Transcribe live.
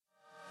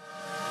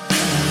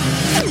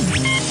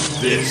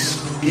This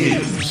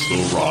is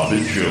the Rob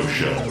and Joe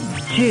Show.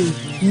 2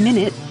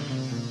 minutes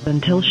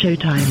until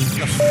showtime.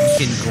 A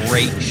fucking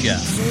great show.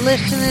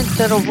 Listening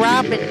to the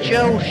Rob and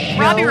Joe Show.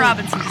 Robbie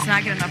Robinson does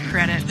not get enough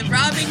credit. The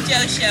Rob and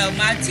Joe Show,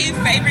 my two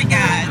favorite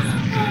guys.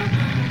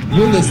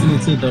 You're listening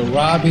to the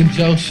Rob and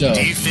Joe Show.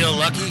 Do you feel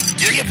lucky?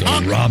 Do you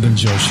punk? The Rob and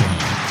Joe Show.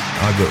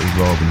 I've worked with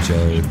Rob and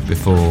Joe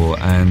before,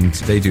 and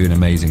they do an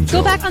amazing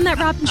job. Go back on that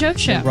Rob and Joe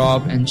Show. The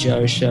Rob and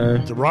Joe Show.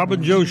 The Rob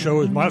and Joe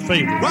Show is my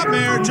favorite. Rob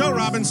Mayor, Joe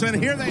Robinson,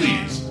 here they are.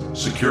 Please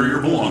secure your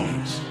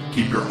belongings.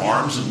 Keep your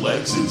arms and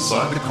legs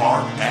inside the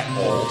car at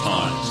all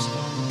times.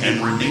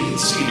 And remain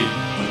seated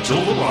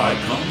until the ride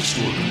comes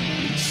to a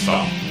complete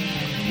stop.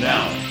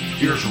 Now,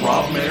 here's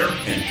Rob Mayer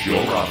and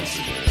Joe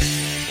Robinson.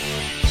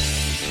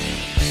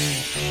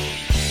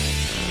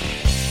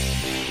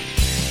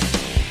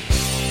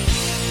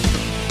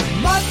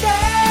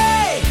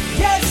 Monday,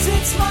 yes,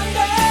 it's Monday.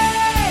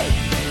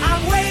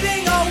 I'm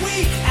waiting all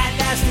week,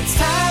 and as it's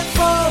time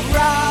for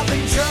Rob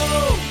and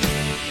Joe.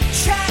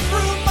 Chat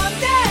room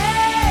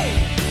Monday,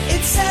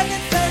 it's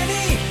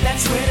 7:30.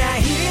 That's when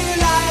I hear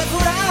live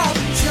Rob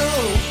and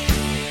Joe.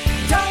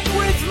 Done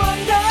with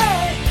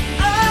Monday.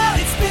 Oh,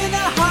 it's been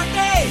a hot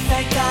day.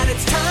 Thank God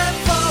it's time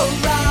for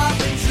Rob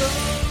and Joe.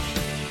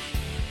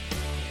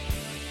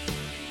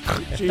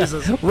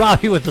 Jesus.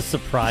 Robbie with the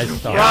surprise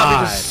star.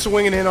 Robbie was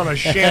swinging in on a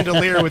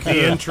chandelier with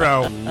the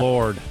intro.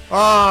 Lord.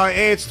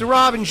 Hey, it's the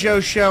Rob and Joe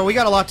Show. We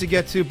got a lot to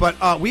get to,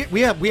 but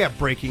we have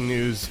breaking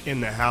news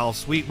in the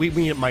house. We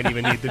might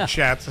even need the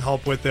chat's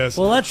help with this.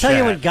 Well, let's tell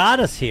you what got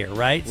us here,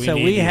 right?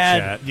 We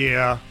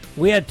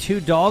had two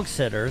dog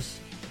sitters,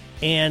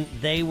 and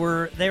they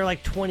were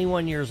like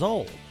 21 years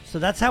old. So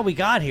that's how we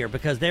got here,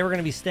 because they were going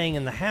to be staying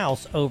in the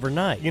house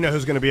overnight. You know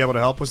who's going to be able to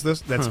help us this?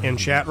 That's in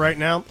chat right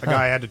now. A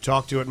guy I had to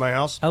talk to at my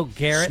house. Oh,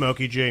 Garrett?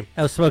 Smokey G.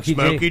 Oh, Smokey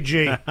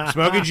G.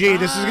 Smokey G,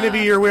 this is going to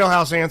be your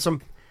wheelhouse,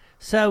 handsome.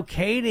 So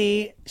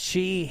Katie,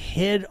 she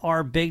hid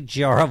our big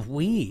jar of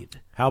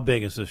weed. How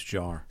big is this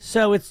jar?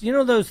 So it's, you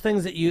know those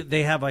things that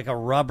they have like a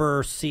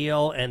rubber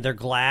seal and they're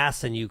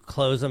glass and you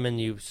close them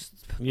and you...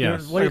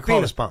 Yes. What do you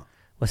call this pump?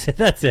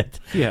 That's it.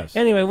 Yes.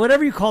 Anyway,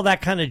 whatever you call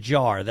that kind of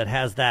jar that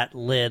has that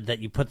lid that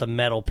you put the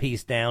metal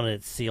piece down and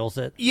it seals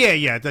it. Yeah,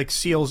 it like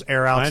seals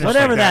air out.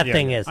 Whatever like that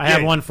thing is. I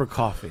have one for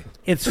coffee.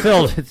 It's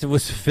filled. It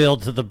was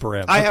filled to the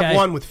brim. I have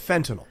one with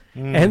fentanyl.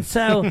 And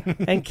so,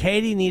 and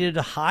Katie needed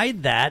to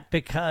hide that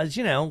because,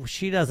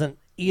 she doesn't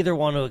either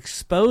want to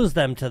expose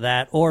them to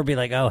that or be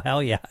like, oh,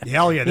 hell yeah.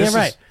 Hell yeah. This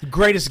is the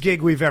greatest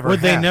gig we've ever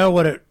Would had. they know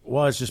what it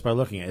was just by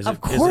looking at it? Of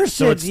course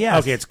yes.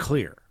 Okay, it's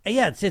clear.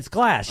 Yeah, it's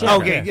glass. Yeah.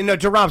 Okay,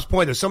 to Rob's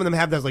point, though, some of them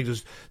have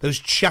those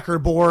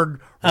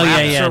checkerboard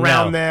wraps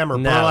around them or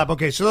burlap.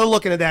 Okay, so they're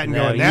looking at that and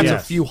going, that's a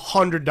few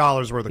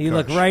 $100 worth of You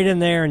kush. look right in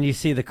there and you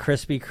see the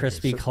crispy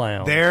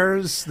clown.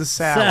 There's the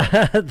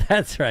salad. So,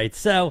 that's right.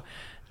 So,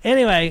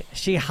 anyway,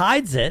 she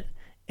hides it.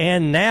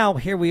 And now,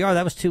 here we are.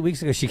 That was 2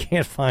 weeks ago. She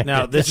can't find it.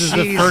 Now, this is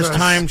the first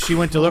time she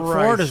went to look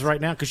for it is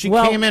right now? Because she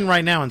came in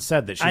right now and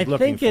said that she's looking for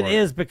it. I think it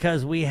is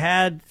because we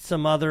had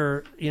some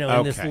other,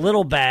 in this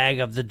little bag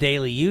of the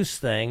daily use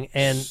thing.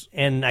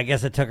 And I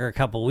guess it took her a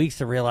couple weeks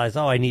to realize,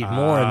 I need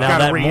more. And now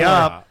that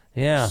re-up.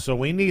 Yeah. So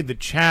we need the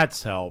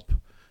chat's help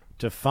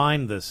to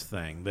find this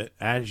thing. That,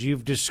 as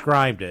you've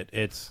described it,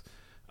 it's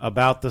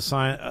about the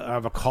size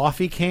of a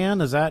coffee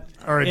can, is that?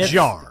 Or a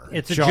jar.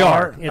 It's a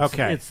jar.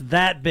 Okay. It's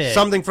that big.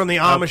 Something from the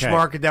Amish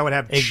market that would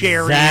have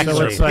cherries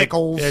or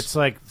pickles. It's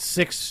like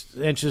 6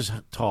 inches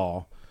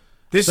tall.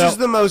 This is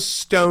the most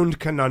stoned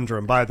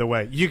conundrum, by the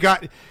way. You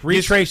got...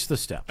 Retrace the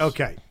steps.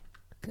 Okay.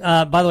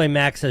 By the way,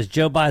 Max says,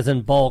 Joe buys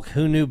in bulk.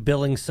 Who knew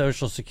billing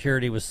Social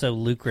Security was so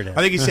lucrative?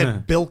 I think he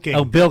said bilking.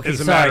 Oh, bilking,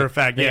 as a matter of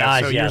fact.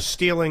 So you're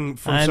stealing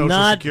from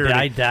Social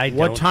Security.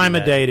 What time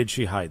of day did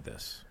she hide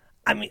this?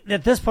 I mean,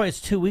 at this point, it's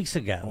 2 weeks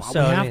ago. Well,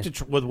 so we have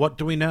to. With what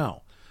do we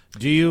know?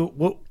 Do you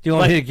want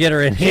me to get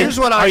her in here? Here's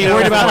what Are you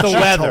worried about the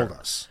weather?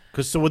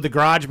 Because so would the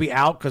garage be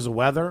out because of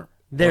weather?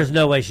 There's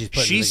no way she's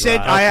putting. She it in the said.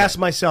 garage. I asked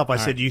myself. I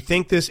said, "Do you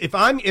think this? If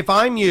I'm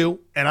you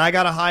and I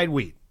gotta hide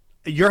weed,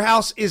 your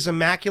house is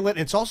immaculate.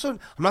 It's also. I'm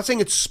not saying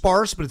it's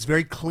sparse, but it's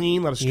very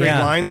clean. Lot of straight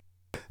line.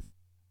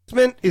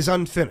 Basement is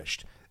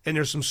unfinished, and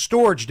there's some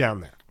storage down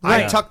there.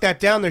 Right. I tucked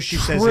that down there. She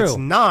says it's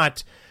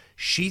not.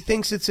 She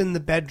thinks it's in the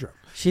bedroom.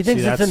 She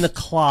thinks it's in the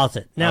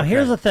closet. Now,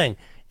 here's the thing.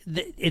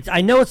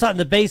 I know it's not in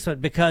the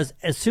basement because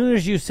as soon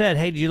as you said,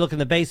 hey, did you look in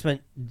the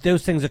basement,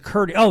 those things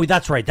occurred. Oh,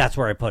 that's right. That's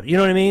where I put it. You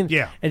know what I mean?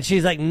 Yeah. And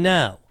she's like,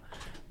 no.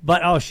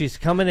 But, she's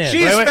coming in.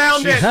 She's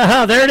found it.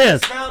 There it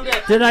is. Found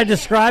it. Did I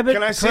describe it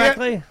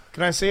correctly? It?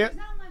 Can I see it?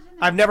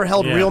 I've never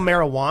held real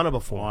marijuana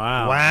before.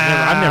 Wow.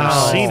 I've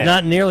never seen it.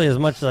 Not nearly as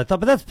much as I thought,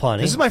 but that's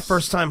plenty. This is my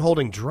first time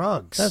holding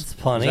drugs. That's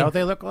plenty. Is that what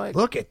they look like?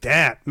 Look at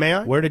that. May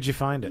I? Where did you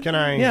find it? Can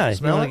I you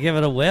smell want to give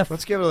it a whiff?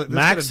 Let's give it a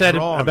Max said,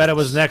 I bet it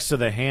was next to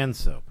the hand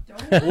soap.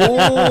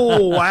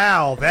 Oh,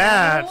 wow.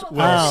 That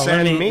will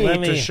send me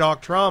to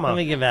shock trauma. Let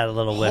me give that a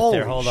little whiff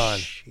there. Hold on.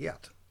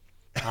 Shit.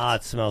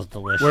 It smells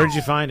delicious. Where did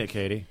you find it,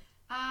 Katie?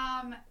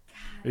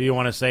 Do you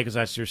want to say because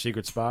that's your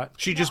secret spot?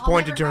 She just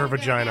pointed to her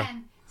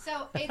vagina.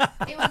 So it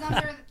was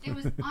under It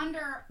was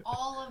under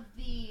all of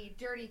the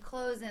dirty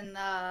clothes in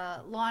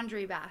the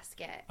laundry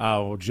basket.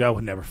 Oh, well, Joe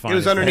would never find it. It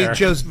was underneath there.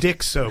 Joe's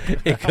dick soap.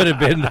 It could have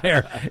been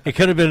there. It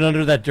could have been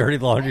under that dirty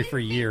laundry for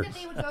years. That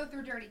they would go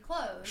through dirty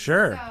clothes.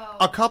 Sure.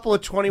 A couple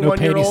of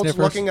 21-year-olds sniffers?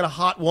 looking at a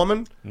hot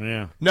woman?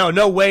 Yeah.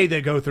 No way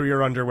they go through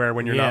your underwear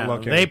when you're not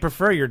looking. They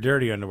prefer your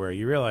dirty underwear.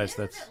 You realize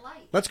that's...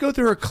 Let's go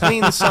through her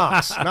clean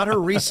socks, not her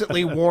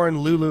recently worn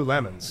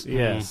Lululemons.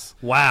 Yes.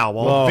 Wow.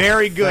 Well,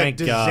 very good. thank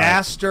God.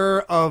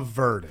 Disaster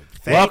averted.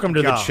 Thank Welcome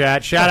to God. the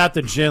chat. Shout out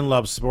to Jen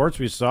Loves Sports.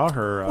 We saw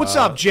her. What's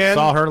up, Jen?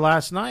 Saw her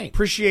last night.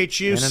 Appreciate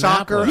you, In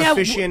soccer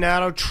Annapolis.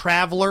 aficionado,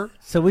 traveler.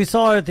 So we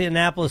saw her at the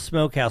Annapolis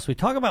Smokehouse. We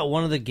talk about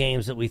one of the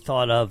games that we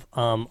thought of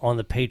on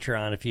the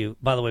Patreon.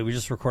 By the way, we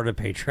just recorded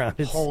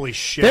Patreon. Holy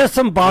shit. There's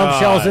some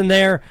bombshells in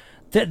there.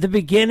 The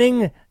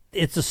beginning,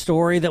 it's a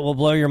story that will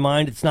blow your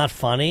mind. It's not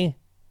funny.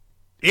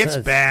 It's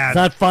bad. It's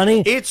not funny.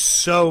 It's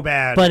so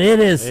bad. But it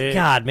is.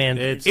 God, man.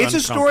 It's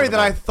a story that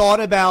I thought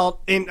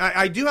about, and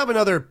I do have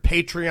another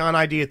Patreon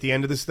idea at the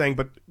end of this thing,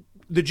 but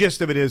the gist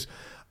of it is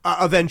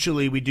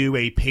eventually we do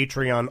a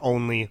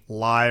Patreon-only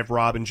live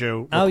Rob and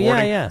Joe recording.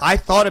 Oh, yeah. I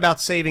thought about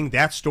saving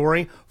that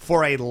story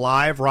for a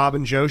live Rob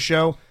and Joe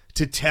show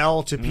to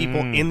tell to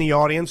people in the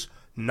audience,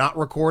 not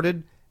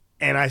recorded,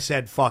 and I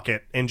said, fuck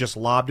it, and just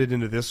lobbed it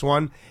into this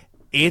one.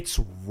 It's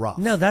rough.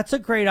 No, that's a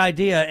great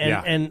idea, and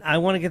Yeah. and I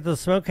want to get to the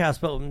Smokehouse,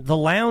 but the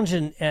lounge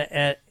and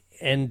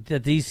the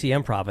DC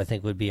Improv, I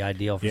think, would be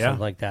ideal for something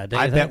like that.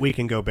 I bet we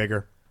can go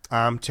bigger.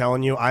 I'm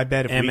telling you, I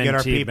bet if we get our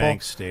M&T people,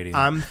 Bank Stadium.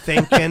 I'm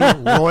thinking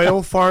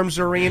Royal Farms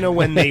Arena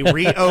when they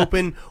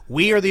reopen.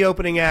 We are the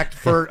opening act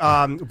for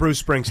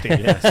Bruce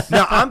Springsteen. Yes.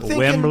 Now I'm thinking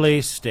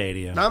Wembley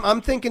Stadium.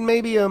 I'm thinking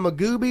maybe a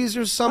Magoobies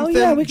or something.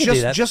 yeah, we could do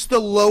that. Just the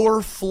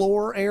lower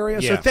floor area.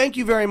 Yeah. So thank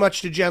you very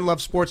much to Jen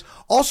Love Sports.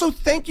 Also,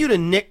 thank you to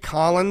Nick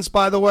Collins,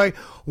 by the way,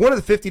 one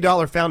of the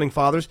 $50 founding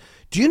fathers.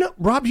 Do you know,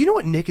 Rob? Do you know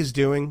what Nick is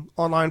doing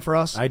online for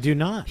us? I do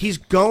not. He's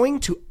going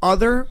to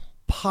other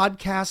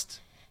podcast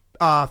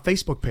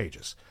Facebook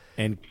pages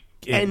And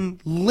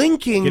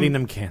linking, getting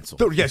them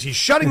canceled. Yes, he's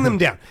shutting them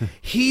down.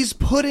 He's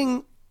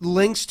putting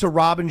links to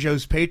Rob and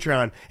Joe's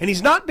Patreon, and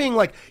he's not being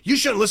like, you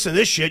shouldn't listen to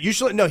this shit. You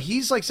should. No,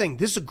 he's like saying,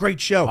 this is a great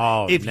show.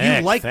 Oh, if Nick,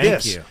 you like thank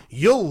this, you.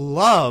 you'll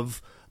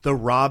love the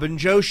Rob and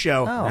Joe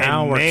show. Oh. And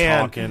Now we're man,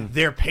 talking.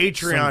 their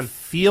Patreon. Some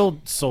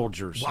field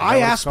soldiers. Is I that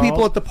what asked it's people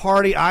called? at the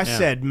party, I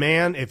said,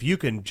 man, if you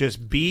can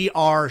just be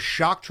our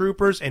shock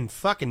troopers, and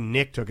fucking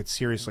Nick took it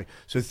seriously.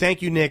 So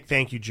thank you, Nick.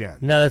 Thank you, Jen.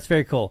 No, that's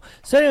very cool.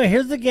 So anyway,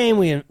 here's the game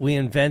we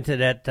invented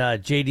at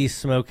JD's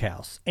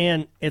Smokehouse,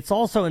 and it's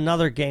also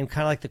another game,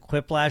 kind of like the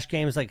Quiplash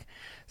games. Like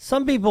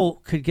some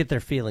people could get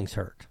their feelings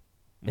hurt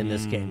in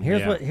this game.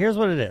 Here's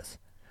what it is.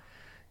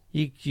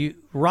 You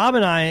Rob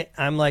and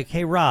I'm like,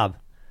 hey Rob,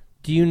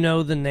 do you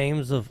know the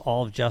names of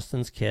all of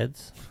Justin's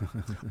kids?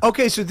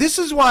 Okay, so this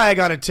is why I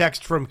got a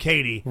text from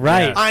Katie.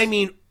 Right. Yes. I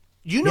mean,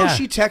 she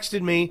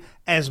texted me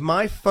as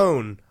my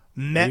phone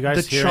met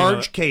the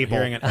charge cable.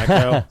 Hearing an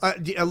echo?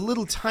 A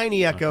little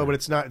tiny echo, but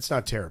it's not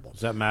terrible.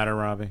 Does that matter,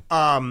 Robbie?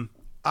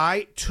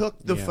 I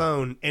took the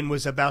phone and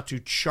was about to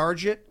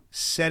charge it,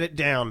 set it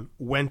down,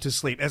 went to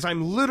sleep. As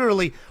I'm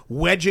literally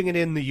wedging it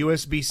in the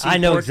USB-C I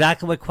know port,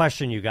 exactly what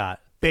question you got.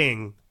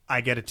 bing,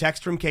 I get a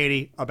text from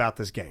Katie about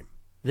this game.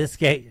 This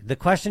game. The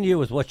question to you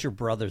was, what's your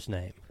brother's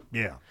name?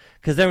 Yeah.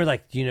 Because they were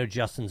like, do you know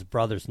Justin's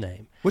brother's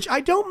name? Which I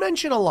don't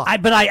mention a lot.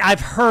 I've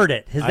heard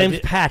it. His name's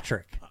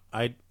Patrick.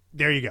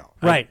 There you go.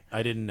 Right.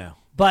 I didn't know.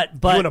 But you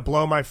want to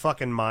blow my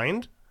fucking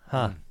mind?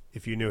 Huh?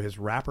 If you knew his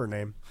rapper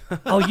name.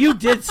 Oh, you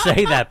did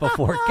say that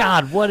before.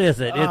 God, what is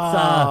it? It's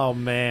oh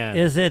man. Uh,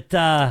 Is it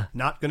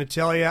Not going to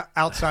tell you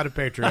outside of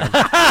Patreon.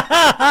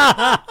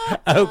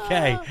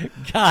 Okay.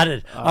 Got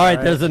it. All right,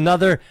 there's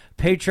another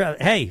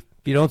Patreon. Hey,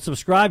 if you don't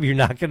subscribe, you're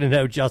not going to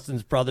know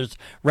Justin's brother's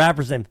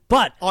rapper's name.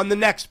 But on the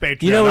next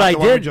Patreon. You know what not I the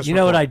one we did? just You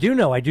know what recorded. I do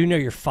know? I do know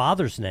your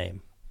father's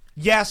name.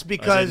 Yes,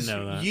 because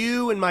know that.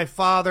 you and my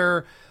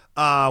father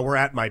were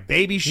at my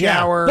baby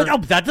shower. Yeah.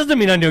 But that doesn't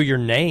mean I know your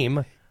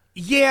name.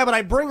 Yeah, but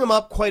I bring him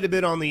up quite a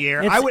bit on the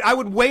air. I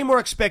would way more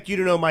expect you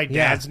to know my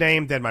dad's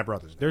name than my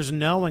brother's name. There's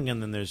knowing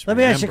and then there's Let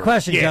me ask you a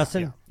question, Yeah,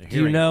 Justin. yeah.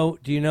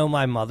 Do you know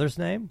my mother's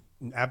name?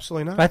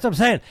 Absolutely not. That's what I'm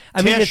saying.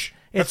 I mean, Tish.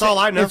 That's all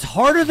I know. It's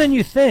harder than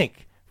you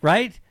think,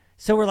 right?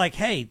 So we're like,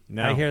 hey,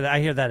 No. I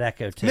hear that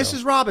echo too.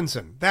 Mrs.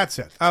 Robinson. That's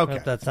it. Okay.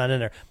 Nope, that's not in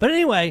there. But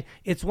anyway,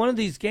 it's one of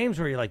these games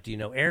where you're like, do you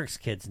know Eric's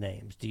kids'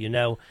 names? Do you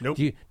know? Nope.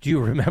 Do you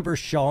remember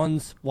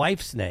Sean's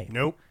wife's name?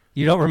 Nope.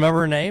 You don't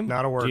remember her name?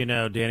 Not a word. Do you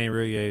know Danny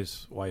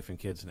Rouillet's wife and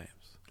kids' names?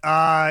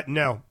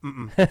 No.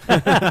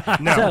 Mm-mm.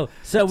 No.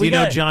 So Do we you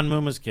know got. John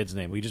Muma's kid's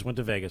name? We just went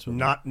to Vegas with him.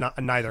 Not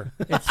neither.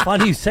 It's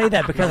funny you say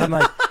that because I'm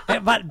like, hey,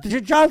 but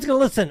John's gonna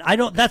listen. I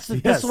don't. That's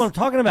what I'm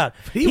talking about.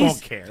 He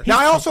won't care. Now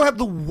I also have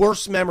the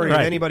worst memory of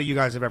Right. anybody you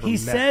guys have ever He met.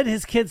 said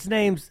his kids'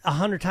 names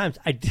 100 times.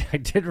 I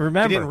didn't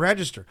remember. He didn't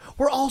register.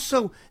 We're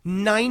also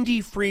 90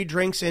 free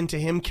drinks into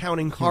him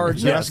counting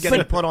cards and us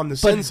getting put on the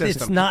SIN But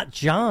system. it's not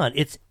John.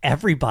 It's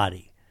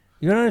everybody.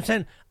 You know what I'm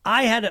saying?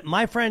 I had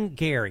my friend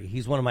Gary.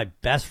 He's one of my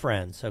best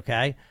friends,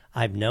 okay?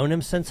 I've known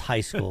him since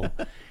high school.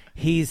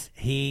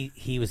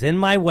 He was in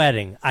my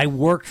wedding. I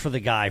worked for the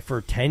guy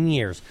for 10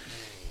 years.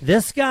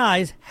 This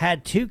guy's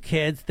had 2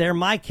 kids. They're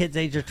my kids'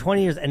 age of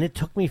 20 years, and it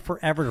took me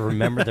forever to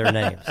remember their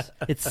names.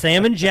 It's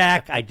Sam and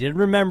Jack. I did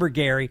remember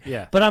Gary,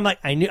 but I'm like,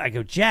 I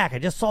go, Jack. I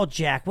just saw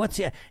Jack. What's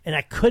he? And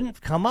I couldn't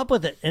come up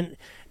with it. And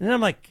then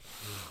I'm like,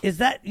 is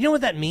that, you know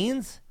what that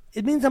means?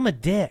 It means I'm a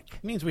dick.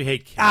 It means we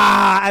hate kids.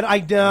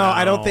 I know.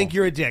 I don't think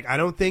you're a dick. I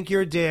don't think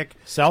you're a dick.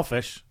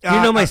 Selfish. Do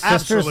you know my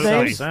sister's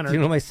name? Center. Do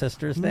you know my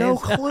sister's name? No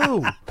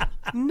clue.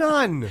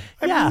 None.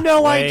 I have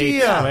no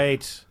idea.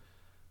 Wait.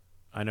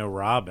 I know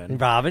Robin.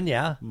 Robin,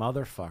 yeah.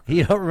 Motherfucker.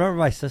 You don't remember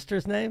my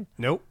sister's name?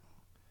 Nope.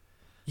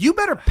 You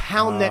better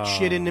pound that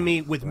shit into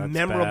me with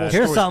memorable bad.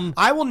 stories. Here's some.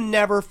 I will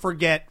never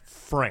forget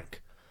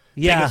Frank.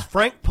 Yeah. Because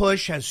Frank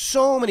Push has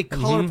so many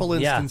colorful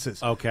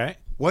instances. Okay.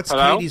 What's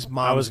Katie's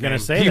mom's I was going to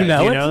name? say Do you that. know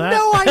Do you it? know that?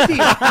 No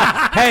idea.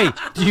 Hey,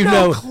 do you No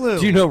know? clue.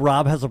 Do you know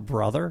Rob has a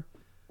brother?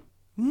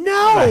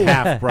 No. A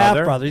half brother.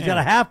 Half brother. He's got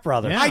a half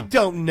brother. I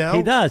don't know.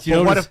 He does.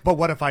 You But know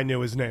what if I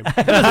knew his name?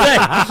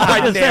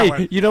 I just nail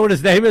say, it. you know what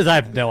his name is? I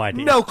have no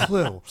idea. No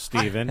clue.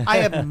 Steven. I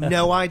have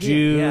no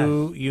idea.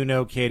 Do you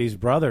know Katie's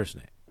brother's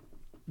name?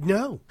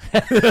 No.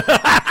 No,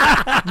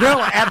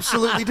 I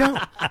absolutely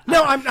don't.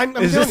 No, I'm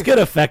Is this going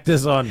to affect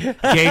us on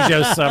Gay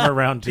Joe Summer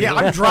Round 2? Yeah,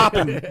 I'm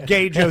dropping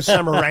Gay Joe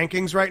Summer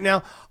rankings right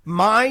now.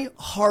 My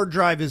hard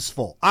drive is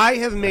full. I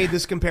have made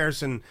this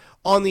comparison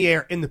on the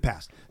air in the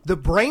past. The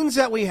brains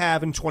that we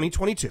have in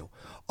 2022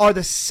 are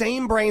the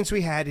same brains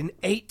we had in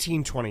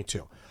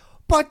 1822.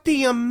 But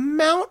the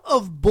amount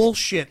of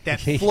bullshit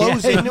that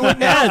flows into it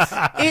now,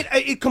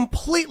 it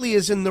completely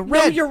is in the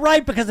red. No, you're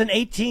right, because in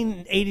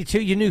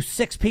 1882, you knew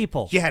 6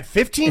 people. You had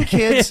 15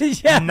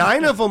 kids,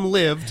 9 of them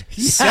lived,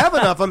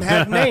 7 of them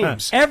had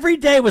names. Every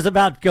day was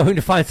about going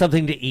to find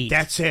something to eat.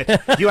 That's it.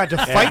 You had to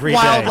fight Every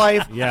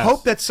wildlife, day. Yes.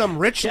 hope that some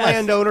rich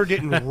landowner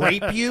didn't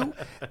rape you,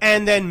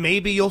 and then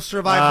maybe you'll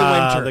survive the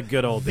winter. The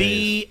good old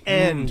The days.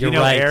 end. Do you know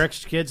right.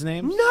 Eric's kids'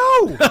 names?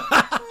 No,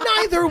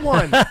 neither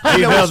one. Do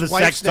you know his the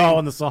wife's sex doll name.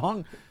 in the song?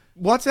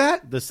 What's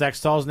that? The sex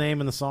doll's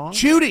name in the song?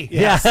 Judy.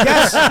 Yes.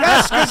 yes,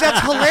 because that's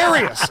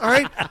hilarious. All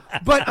right,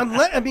 but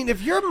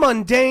if you're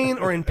mundane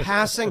or in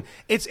passing,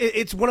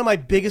 it's one of my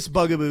biggest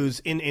bugaboos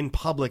in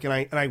public, and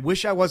I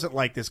wish I wasn't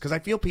like this because I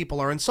feel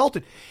people are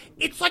insulted.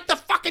 It's like the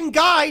fucking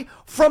guy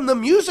from the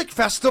music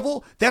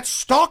festival that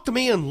stalked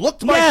me and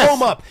looked my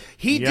home up.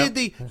 He did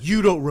the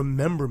 "You don't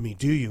remember me,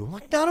 do you?" I'm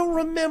like, I don't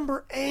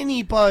remember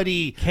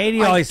anybody.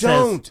 Katie always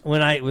says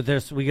when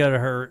we go to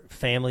her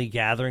family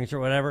gatherings or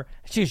whatever,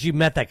 she goes, "You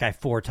met that guy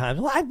 4 times."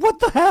 Well, what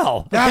the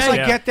hell? I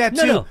get that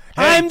too. No.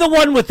 Hey. I'm the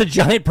one with the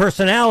giant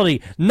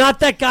personality, not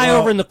that guy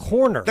over in the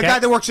corner. The guy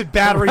that works at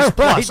Batteries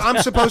Plus.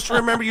 I'm supposed to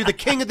remember you, the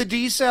king of the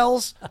D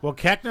cells. Well,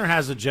 Keckner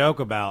has a joke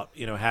about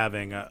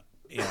having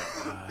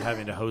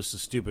having to host a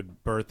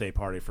stupid birthday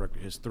party for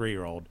his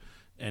 3-year-old.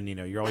 And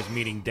you're always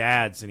meeting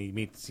dads, and he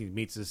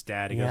meets this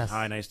dad. He goes,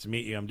 "Hi, nice to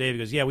meet you. I'm Dave." He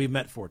goes, "Yeah, we've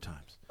met 4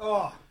 times."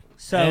 Oh,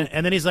 so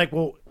and then he's like,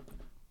 "Well,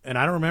 and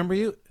I don't remember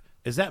you.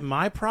 Is that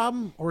my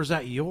problem or is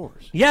that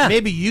yours? Yeah,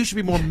 maybe you should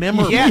be more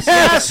memorable."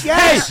 Yes.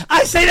 Hey,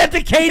 I say that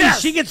to Katie. Yes.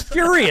 She gets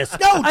furious.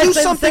 No, do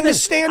something to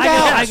stand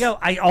out.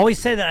 I always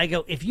say that. I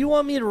go, if you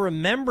want me to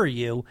remember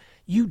you,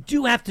 you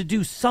do have to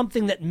do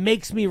something that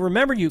makes me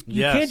remember you.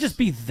 You can't just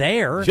be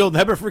there. You'll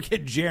never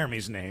forget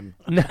Jeremy's name.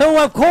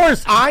 No, of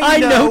course. I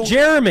know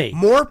Jeremy.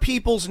 More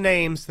people's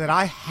names that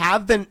I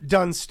haven't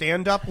done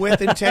stand-up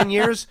with in 10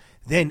 years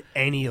than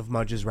any of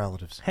Mudge's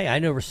relatives. Hey, I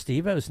know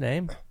Restivo's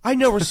name. I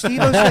know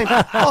Restivo's name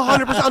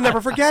 100%. I'll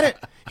never forget it.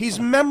 He's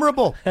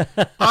memorable.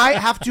 I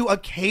have to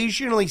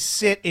occasionally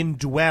sit and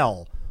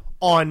dwell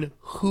on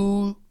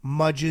who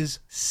Mudge's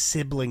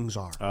siblings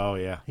are. Oh,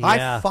 yeah.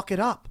 I fuck it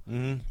up.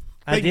 Mm-hmm.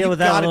 I deal with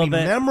that a little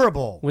bit.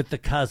 Memorable with the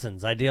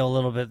cousins. I deal a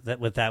little bit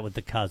with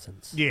the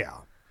cousins. Yeah.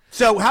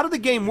 So how did the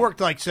game work?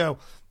 So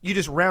you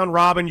just round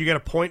robin. You get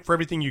a point for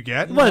everything you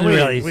get. Well,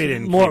 we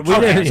didn't.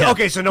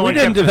 Okay, so no we one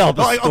didn't develop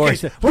a score.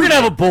 Okay. We're gonna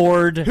have a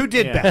board. Who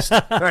did best?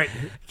 All right.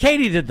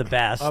 Katie did the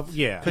best. I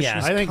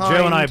think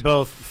Joe and I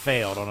both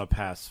failed on a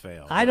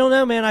pass-fail. I don't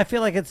know, man. I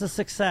feel like it's a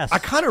success. I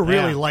kind of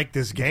really like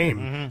this game.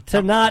 Mm-hmm.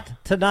 To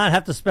not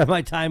have to spend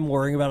my time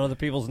worrying about other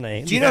people's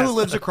names. Do you know who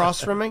lives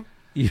across from me?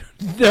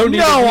 No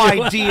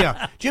idea. Do you know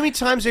how many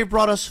times they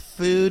brought us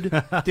food?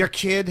 Their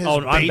kid has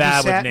babysat I'm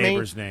bad with me.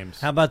 neighbors'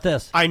 names. How about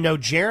this? I know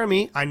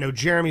Jeremy. I know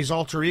Jeremy's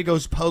alter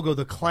ego's Pogo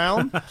the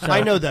Clown. I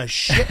know the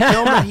shit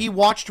film that he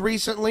watched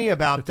recently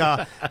about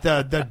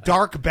the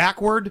dark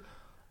backward,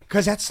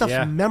 because that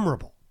stuff's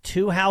memorable.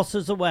 2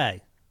 houses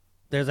away.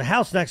 There's a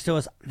house next to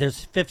us.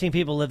 There's 15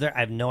 people live there.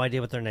 I have no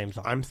idea what their names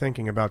are. I'm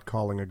thinking about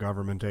calling a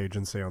government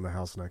agency on the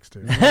house next to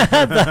you.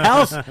 The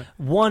house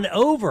one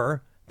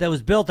over that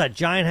was built, that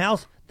giant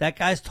house, that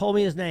guy's told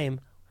me his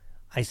name.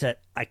 I said,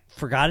 I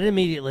forgot it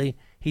immediately.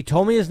 He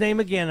told me his name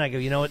again. I go,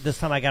 you know what? This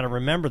time I got to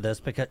remember this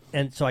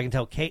so I can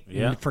tell Kate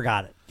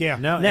forgot it. Yeah.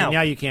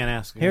 Now you can't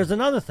ask. Here's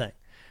another thing.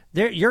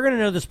 You're going to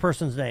know this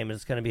person's name, and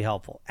it's going to be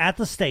helpful. At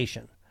the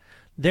station,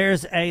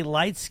 there's a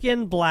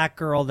light-skinned black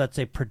girl that's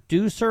a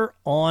producer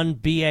on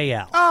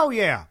BAL. Oh,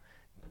 yeah.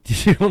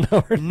 You don't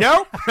know her?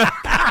 Nope.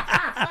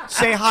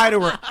 Say hi to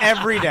her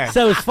every day.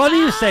 So it's funny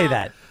you say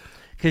that.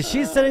 Because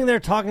she's sitting there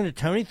talking to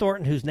Tony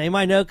Thornton, whose name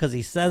I know because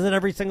he says it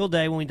every single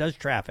day when he does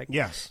traffic.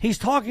 Yes. He's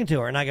talking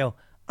to her, and I go,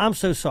 I'm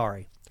so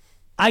sorry.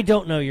 I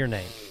don't know your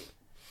name.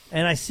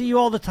 And I see you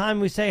all the time.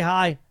 We say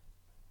hi.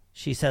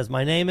 She says,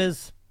 my name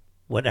is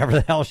whatever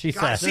the hell she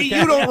says. See,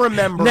 you don't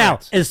remember Now,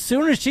 it. as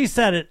soon as she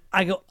said it,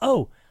 I go,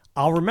 oh,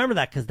 I'll remember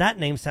that because that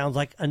name sounds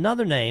like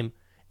another name,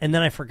 and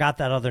then I forgot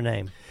that other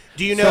name.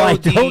 Do you know so I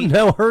don't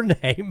know her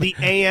name. The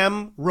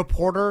AM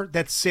reporter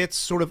that sits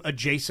sort of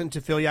adjacent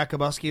to Phil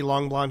Yakubowski,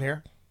 long blonde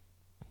hair?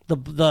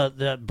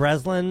 The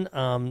Breslin,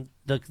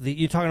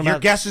 you talking about? Your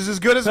guess is as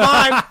good as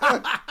mine,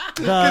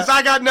 because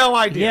I got no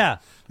idea. Yeah.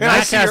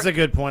 Mac has a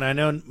good point. I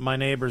know my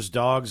neighbor's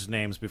dog's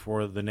names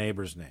before the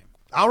neighbor's name.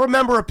 I'll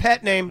remember a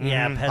pet name.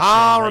 Yeah,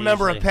 I'll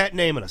remember a pet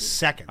name in a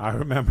second. I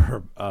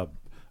remember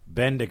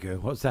Bendigo.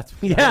 What was that?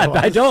 Yeah,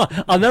 I don't.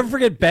 I'll never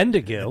forget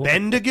Bendigo.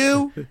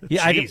 Bendigo?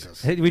 Yeah,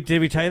 Jesus. Did we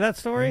tell you that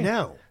story?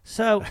 No.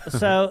 So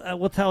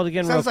we'll tell it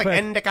again. Sounds real like quick.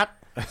 Endicott.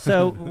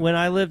 So when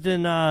I lived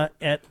in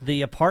at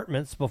the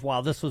apartments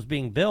while this was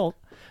being built,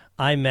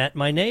 I met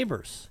my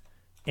neighbors.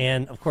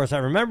 And, of course, I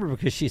remember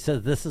because she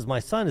says, this is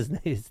my son.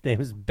 His name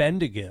is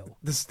Bendigo.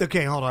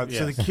 Okay, hold on. Yes.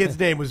 So the kid's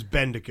name was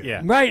Bendigo.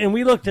 Yeah. Right, and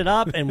we looked it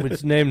up, and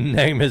its name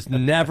is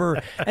never.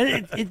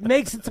 And it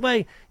makes its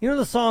way. You know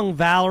the song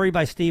Valerie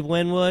by Steve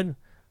Winwood?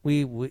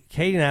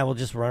 Katie and I will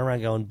just run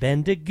around going,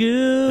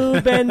 Bendigo,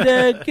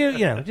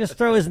 Bendigo. Just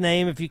throw his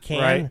name if you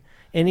can. Right.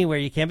 Anywhere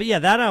you can. But, yeah,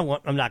 that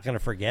I'm not going to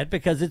forget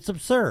because it's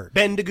absurd.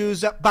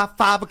 Bendigo's up by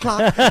 5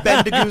 o'clock.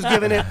 Bendigo's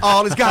giving it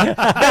all he's got.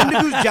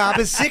 Bendigo's job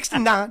is 6 to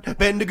 9.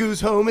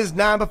 Bendigo's home is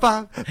 9 by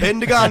 5.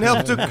 Bendigo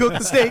helps to cook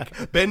the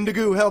steak.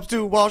 Bendigo helps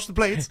to wash the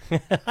plates.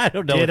 I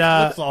don't know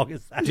what song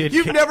is that.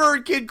 You've never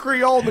heard Kid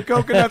Creole and the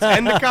Coconuts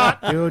Endicott?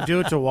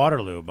 Do it to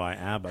Waterloo by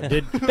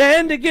ABBA.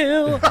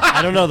 Bendigo.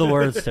 I don't know the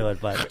words to it,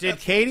 but. Did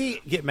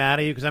Katie get mad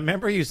at you? Because I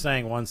remember you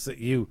saying once that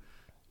you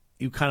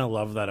kind of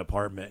love that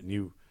apartment and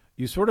you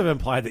sort of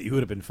implied that you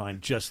would have been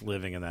fine just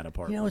living in that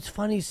apartment. You know, it's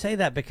funny you say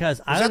that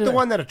because Was that the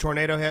one that a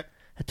tornado hit?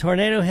 A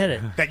tornado hit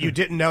it. That you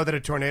didn't know that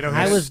a tornado hit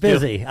it? I was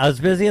busy. I was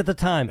busy at the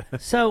time.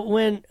 So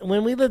when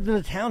we lived in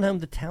the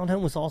townhome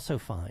was also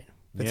fine.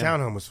 The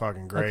townhome was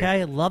fucking great.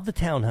 Okay, I love the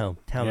townhome.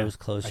 Townhome was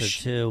closer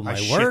to my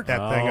I work. Shit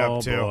that thing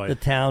up too. Boy. The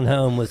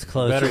townhome was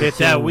closer Better hit to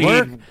that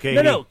work. weed,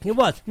 Katie. No, it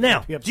was.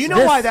 Now, do you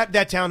know why that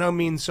townhome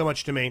means so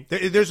much to me?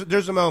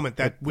 There's a moment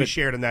that we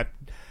shared in that.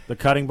 The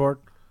cutting board?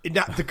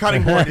 The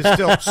cutting board is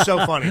still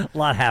so funny. A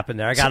lot happened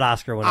there. I got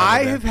Oscar when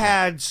I have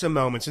had some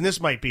moments, and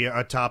this might be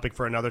a topic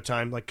for another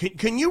time. Like,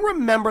 can you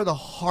remember the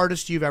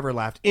hardest you've ever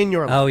laughed in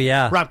your life? Oh,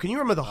 yeah. Rob, can you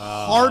remember the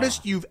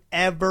hardest you've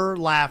ever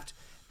laughed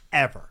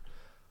ever?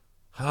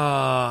 It's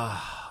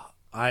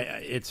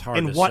hard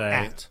to say. In what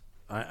act?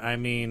 I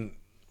mean,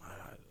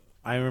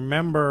 I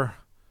remember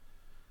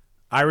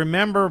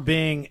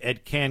being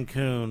at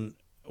Cancun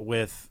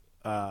with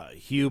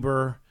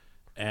Huber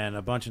and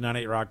a bunch of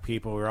 98 Rock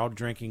people. We were all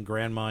drinking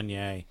Grand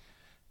Marnier,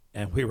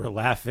 and we were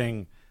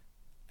laughing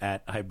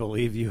at, I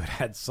believe you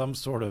had some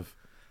sort of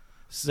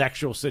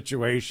sexual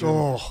situation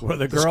where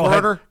the girl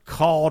had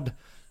called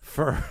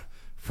for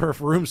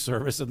room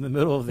service in the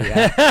middle of the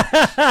act.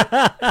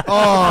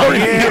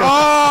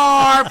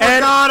 I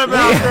forgot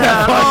about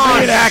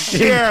that.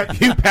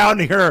 Shit. You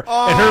pounding her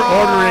and her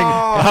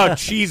ordering a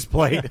cheese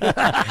plate.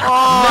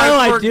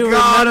 I do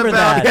remember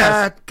that.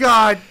 Yes.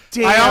 God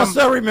damn. I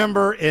also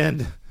remember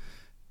in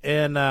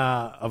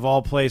of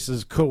all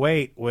places,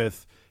 Kuwait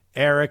with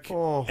Eric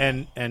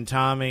and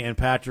Tommy and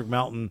Patrick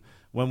Melton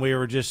when we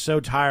were just so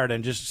tired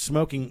and just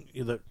smoking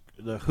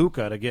the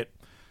hookah to get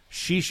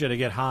shisha to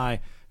get high,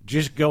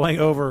 just going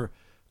over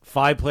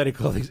Five Plated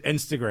Clothing's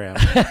Instagram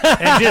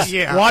and just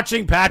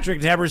watching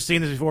Patrick, never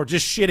seen this before,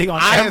 just shitting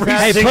on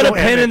every single put a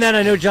pin image. in that.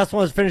 I know Justin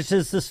wants to finish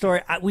this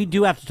story. We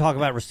do have to talk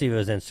about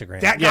Restivo's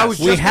Instagram.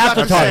 We have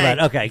to talk about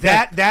it. Okay,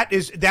 that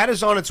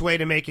is on its way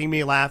to making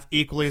me laugh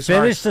equally as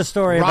hard. Finish the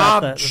story.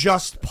 Rob about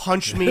just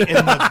punched me in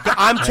the.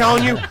 I'm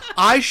telling you,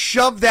 I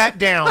shoved that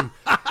down.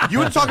 You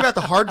were talking about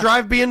the hard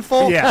drive being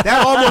full. Yeah,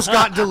 that almost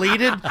got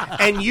deleted,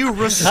 and you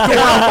restored a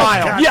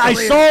file. Yeah, I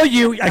saw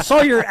you. I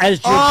saw your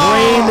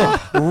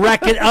brain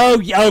wreck it.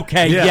 Oh,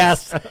 okay,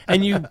 yes.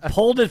 And you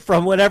pulled it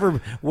from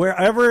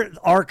wherever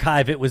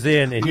archive it was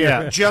in, and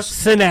just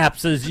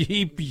synapses.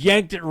 You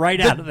yanked it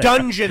right out of there.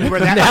 Dungeon where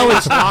that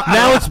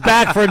now it's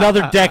back for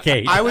another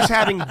decade. I was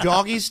having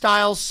doggy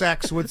style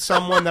sex with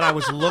someone that I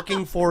was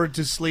looking forward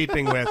to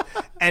sleeping with,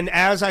 and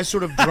as I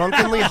sort of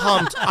drunkenly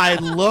humped, I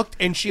looked,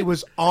 and she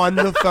was on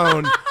the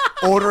phone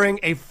ordering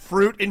a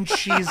fruit and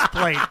cheese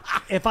plate.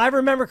 If I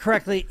remember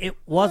correctly, it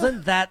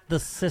wasn't that the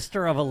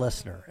sister of a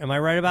listener. Am I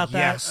right about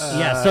that?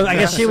 Yes. So I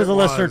guess she was a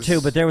listener too,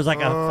 but there was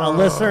like a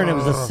listener, and it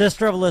was a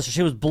sister of a listener.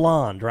 She was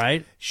blonde,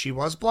 right? She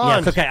was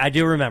blonde. Yes, okay, I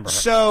do remember her.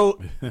 So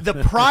the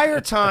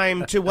prior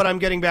time to what I'm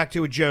getting back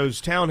to at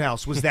Joe's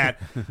townhouse was that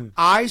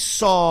I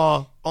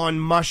saw on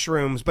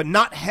mushrooms, but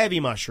not heavy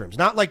mushrooms,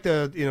 not like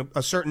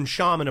a certain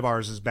shaman of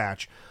ours'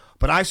 batch,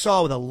 but I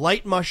saw with a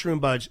light mushroom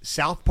budge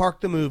South Park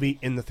the movie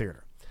in the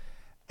theater.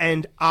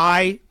 And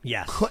I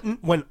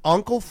couldn't, when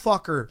Uncle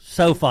Fucker.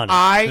 So funny.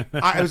 I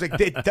was like,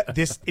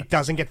 it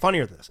doesn't get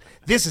funnier than this.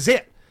 This is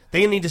it.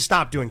 They need to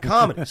stop doing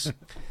comedies.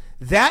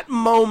 That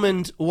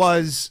moment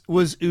was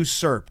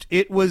usurped.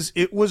 It was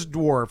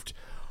dwarfed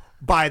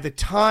by the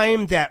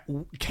time that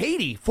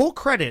Katie, full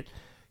credit,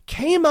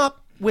 came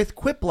up with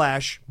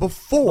Quiplash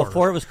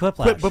before it was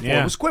Quiplash.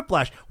 It was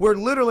Quiplash, where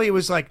literally it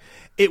was like,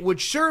 it would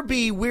sure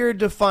be weird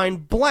to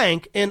find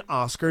blank in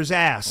Oscar's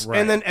ass. Right.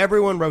 And then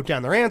everyone wrote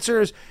down their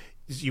answers.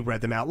 You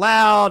read them out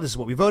loud. This is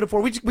what we voted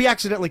for. We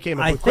accidentally came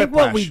up with Quiplash. I think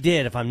what we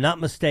did, if I'm not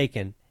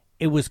mistaken,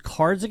 it was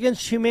Cards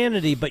Against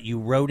Humanity, but you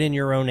wrote in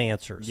your own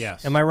answers.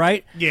 Yes. Am I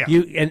right? Yeah.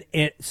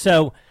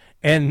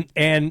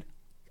 And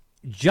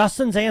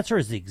Justin's answer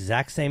is the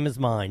exact same as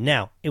mine.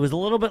 Now, it was a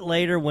little bit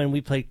later when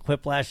we played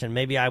Quiplash, and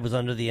maybe I was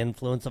under the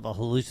influence of a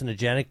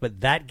hallucinogenic,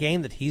 but that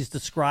game that he's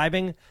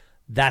describing,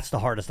 that's the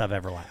hardest I've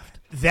ever laughed.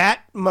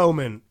 That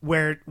moment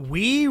where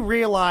we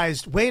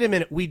realized, wait a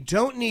minute, we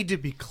don't need to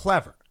be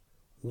clever.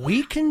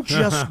 We can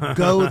just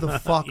go the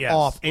fuck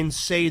off and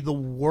say the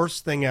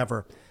worst thing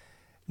ever.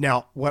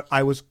 Now, what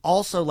I was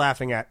also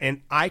laughing at,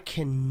 and I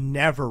can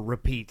never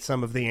repeat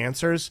some of the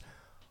answers,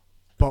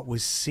 but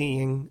was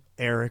seeing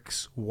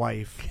Eric's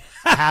wife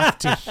have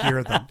to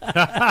hear them.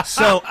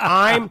 So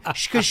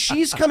because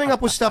she's coming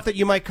up with stuff that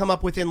you might come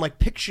up with in like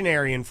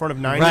Pictionary in front of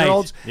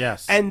 9-year-olds. Right.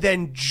 Yes. And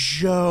then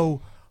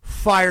Joe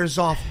fires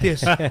off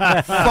this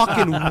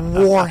fucking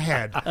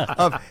warhead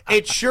of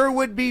it sure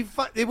would be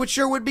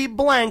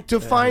blank to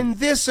find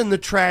this in the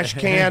trash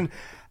can.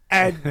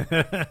 And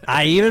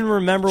I even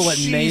remember what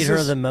made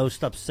her the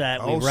most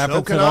upset. We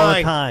reference it all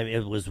the time.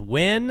 It was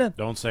when.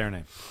 Don't say her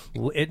name.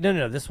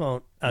 No, this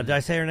won't. Did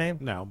I say her name?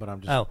 No, but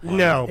I'm just. Oh,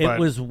 no. It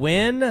was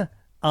when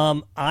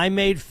I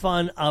made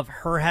fun of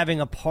her having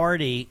a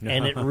party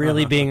and it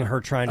really being her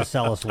trying to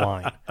sell us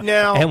wine.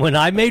 Now, and when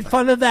I made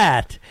fun of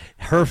that,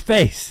 her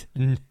face.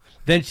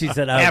 Then she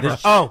said,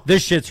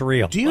 this shit's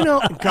real. Do you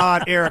know,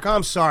 God, Eric,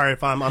 I'm sorry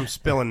if I'm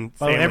spilling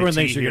family everyone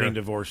thinks you're here. getting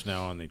divorced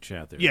now on the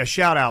chat there. Yeah,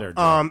 shout out.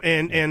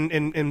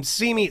 And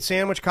sea meat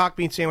sandwich, cock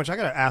meat sandwich, I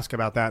got to ask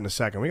about that in a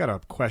second. We got a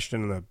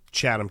question in the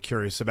chat I'm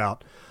curious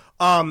about.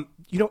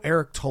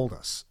 Eric told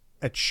us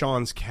at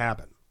Sean's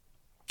cabin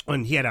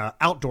when he had an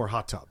outdoor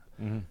hot tub.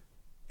 Mm-hmm.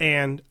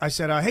 And I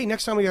said, hey,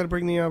 next time we got to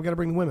bring the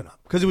women up.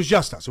 Because it was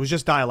just us. It was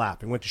just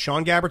dial-up. We went to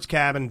Sean Gabbert's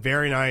cabin,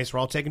 very nice.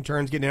 We're all taking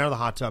turns getting out of the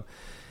hot tub.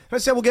 I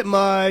said, we'll get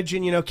Mudge,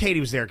 and, Katie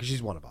was there because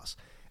she's one of us.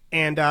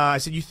 And I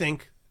said, you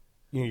think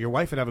your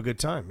wife would have a good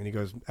time? And he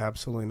goes,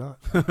 absolutely not.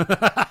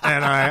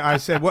 And I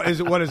said, what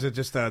is it?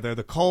 Just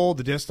the cold,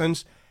 the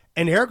distance?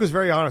 And Eric was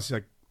very honest. He's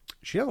like,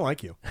 she doesn't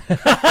like you. And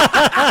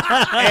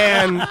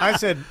I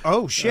said,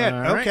 oh, shit,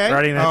 okay.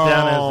 Writing that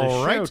down as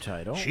a show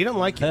title. She doesn't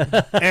like you.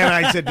 And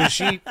I said,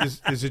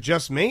 is it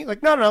just me?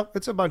 Like, no,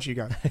 it's a bunch of you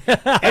guys.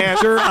 And,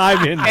 sure,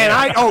 I'm in there. And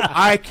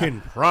I can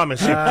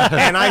promise you.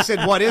 And I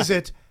said, what is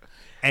it?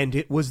 And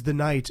it was the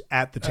night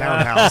at the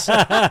townhouse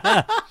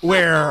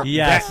where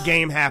that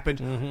game happened.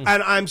 Mm-hmm.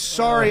 And I'm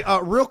sorry,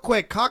 real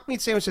quick, Cock Meat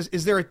Sandwich says,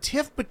 is there a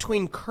tiff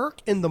between Kirk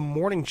and the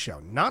morning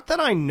show? Not that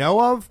I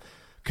know of.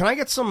 Can I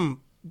get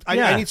some?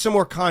 I need some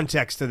more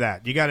context to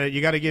that. You gotta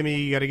give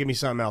me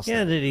something else.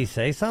 Yeah, did he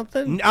say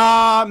something?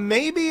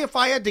 Maybe if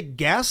I had to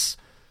guess,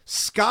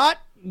 Scott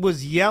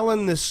was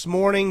yelling this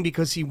morning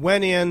because he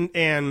went in,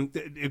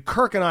 and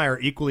Kirk and I are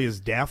equally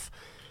as deaf,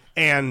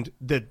 and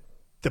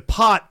the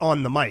pot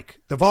on the mic,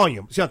 the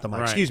volume, it's not the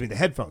mic, excuse me, the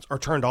headphones are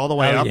turned all the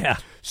way up. Yeah.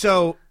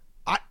 So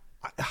I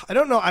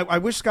don't know. I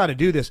wish Scott would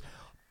do this.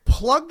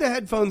 Plug the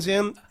headphones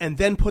in and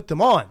then put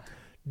them on.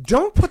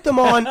 Don't put them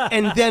on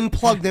and then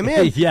plug them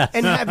in. Yes.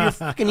 And have your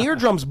fucking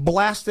eardrums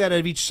blasted out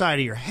of each side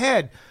of your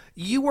head.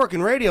 You work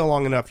in radio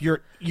long enough,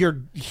 your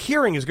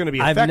hearing is going to be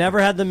affected. I've never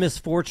had the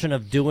misfortune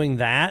of doing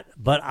that,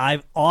 but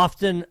I've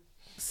often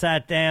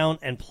sat down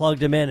and plugged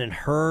them in and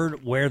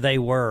heard where they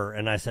were,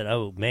 and I said,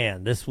 "Oh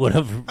man, this would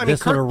have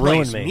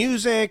ruined me."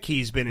 Music,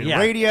 he's been in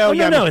radio. Oh,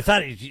 no, it's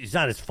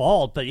not his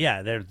fault, but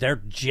yeah, they're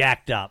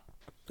jacked up.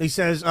 He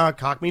says,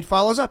 Cockmeat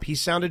follows up. He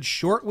sounded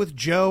short with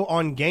Joe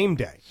on game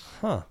day.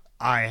 Huh.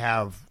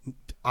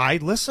 I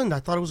listened. I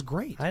thought it was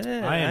great.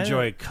 I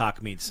enjoy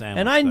cock meat sandwich.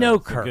 And I know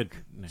Kirk.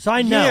 So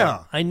I know.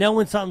 Yeah. I know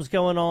when something's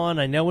going on.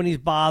 I know when he's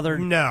bothered.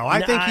 No,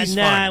 I think he's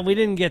fine. We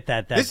didn't get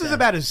that. This is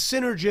about as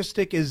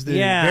synergistic as the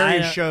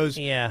various shows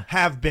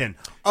have been.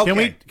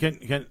 Okay.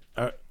 Because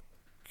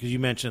you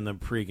mentioned the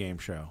pregame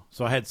show.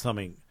 So I had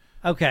something.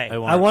 Okay.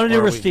 I want to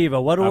do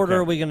Restivo. What order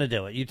are we going to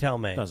do it? You tell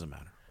me. Doesn't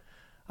matter.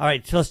 All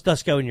right, so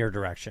let's go in your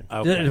direction.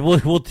 Okay.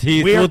 We'll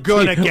tease. We're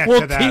going to get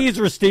to that. We'll tease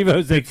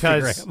Restivo's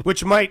Instagram.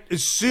 Which might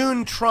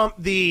soon trump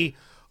the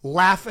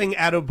laughing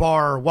at a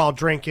bar while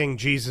drinking,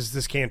 Jesus,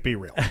 this can't be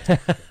real.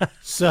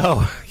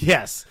 So,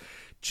 yes.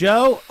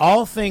 Joe,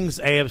 All Things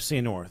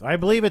AFC North. I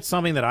believe it's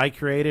something that I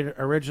created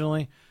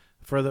originally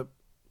for the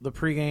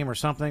pregame or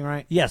something,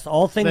 right? Yes,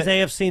 All Things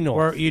AFC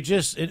North.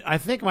 Or I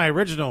think my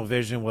original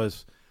vision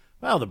was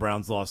well, the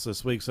Browns lost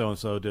this week,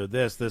 so-and-so did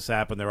this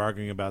happened, they're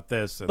arguing about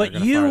this. And but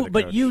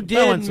you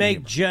did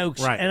make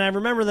jokes, right. And I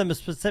remember them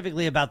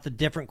specifically about the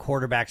different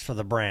quarterbacks for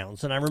the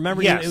Browns. And I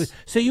remember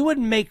so you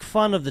wouldn't make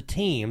fun of the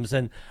teams.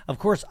 And, of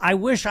course, I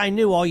wish I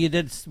knew all you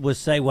did was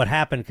say what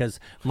happened because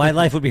my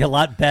life would be a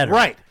lot better.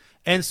 Right.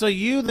 And so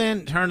you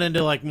then turned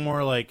into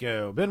more like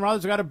Ben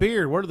Roethlisberger's got a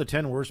beard. What are the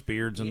 10 worst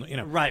beards?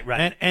 And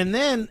right. And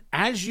then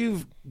as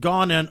you've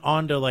gone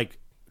onto like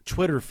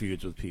Twitter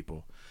feuds with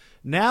people,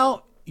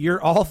 now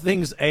your All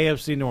Things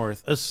AFC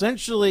North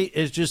essentially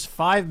is just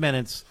 5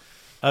 minutes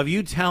of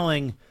you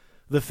telling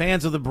the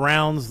fans of the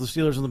Browns, the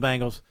Steelers, and the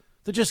Bengals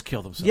to just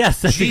kill themselves.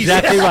 Yes, that's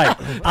exactly right.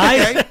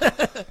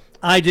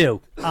 I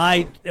do.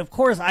 Of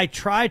course, I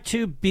try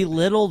to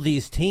belittle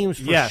these teams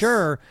for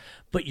sure,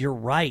 but you're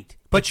right.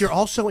 But you're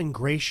also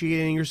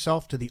ingratiating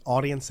yourself to the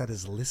audience that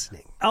is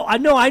listening. Oh, I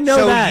know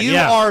so that. So you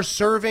are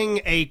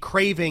serving a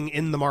craving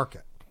in the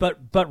market. But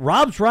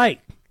Rob's right.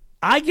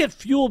 I get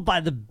fueled by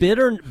the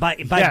bitter, by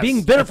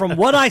being bitter from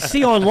what I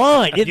see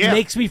online. It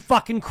makes me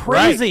fucking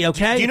crazy,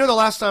 okay? Do you know the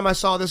last time I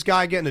saw this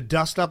guy getting a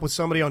dust up with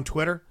somebody on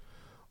Twitter?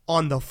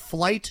 On the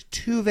flight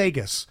to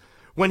Vegas.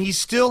 When he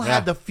still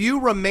had the few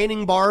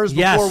remaining bars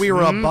before we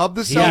were above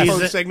the cell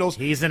phone signals.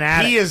 He's an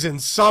addict. He is in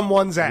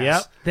someone's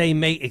ass.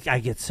 Yep. I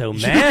get so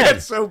mad. You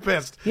get so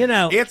pissed.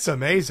 It's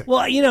amazing.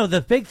 Well,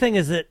 the big thing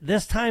is that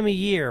this time of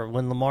year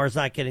when Lamar's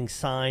not getting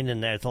signed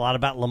and there's a lot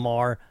about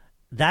Lamar,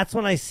 that's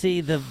when I see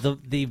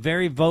the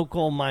very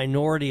vocal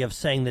minority of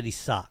saying that he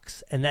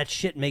sucks. And that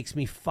shit makes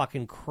me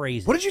fucking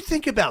crazy. What did you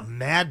think about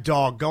Mad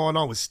Dog going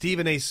on with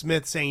Stephen A.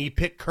 Smith saying he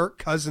picked Kirk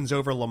Cousins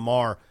over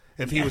Lamar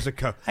if he was a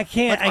coach? I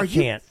can't.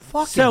 You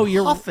fucking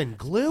huffing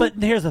glue? But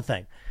here's the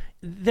thing.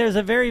 There's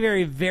a very,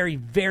 very, very,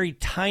 very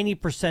tiny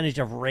percentage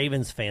of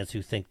Ravens fans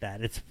who think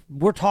that.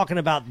 We're talking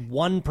about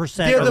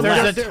 1%.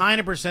 There's a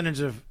tiny percentage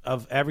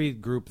of every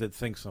group that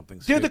thinks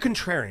something's They're the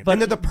contrarian, and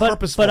they're the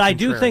purposeful But I contrarian.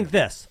 do think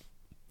this.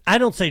 I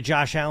don't say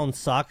Josh Allen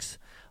sucks,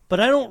 but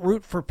I don't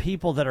root for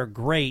people that are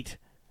great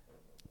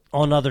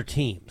on other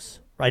teams.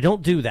 I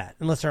don't do that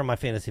unless they're on my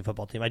fantasy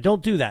football team. I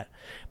don't do that.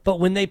 But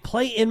when they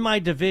play in my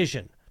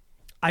division,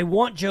 I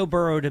want Joe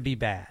Burrow to be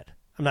bad.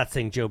 I'm not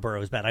saying Joe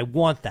Burrow is bad. I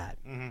want that.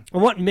 Mm-hmm. I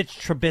want Mitch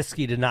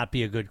Trubisky to not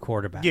be a good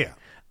quarterback. Yeah.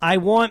 I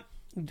want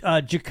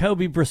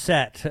Jacoby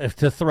Brissett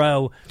to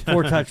throw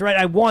 4 touchdowns. Right?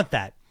 I want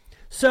that.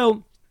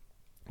 So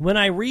when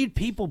I read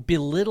people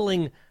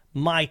belittling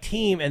my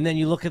team and then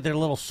you look at their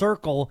little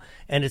circle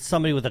and it's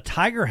somebody with a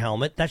tiger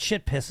helmet, that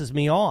shit pisses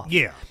me off.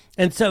 Yeah.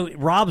 And so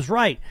Rob's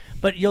right,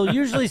 but you'll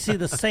usually see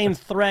the same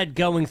thread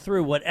going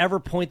through whatever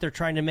point they're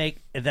trying to make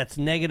that's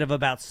negative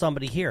about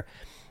somebody here.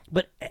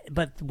 But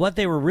what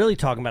they were really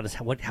talking about is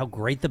how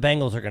great the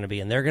Bengals are going to be,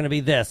 and they're going to be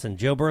this, and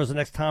Joe Burrow's the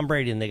next Tom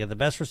Brady, and they got the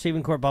best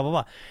receiving corps, blah blah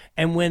blah.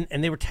 And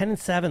they were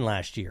 10-7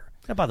 last year.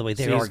 Now, by the way,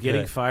 they are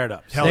getting good. Fired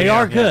up. They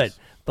are good,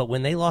 but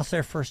when they lost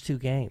their first 2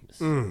 games,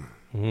 But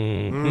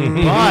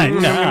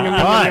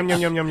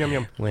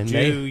do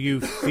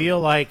you feel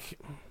like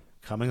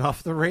coming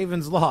off the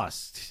Ravens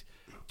loss?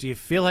 Do you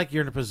feel like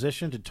you're in a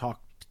position to talk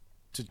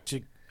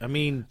to I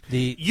mean,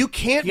 you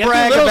can't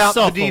brag about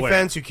the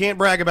defense. You can't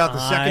brag about the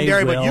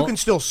secondary, but you can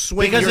still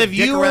swing your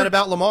dick around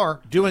about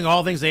Lamar. Doing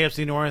All Things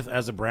AFC North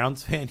as a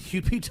Browns fan,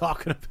 you'd be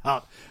talking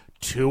about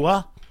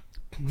Tua.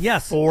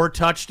 Yes. 4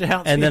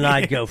 touchdowns. And then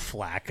I'd go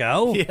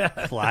Flacco. Yeah.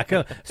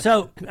 Flacco.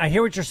 So I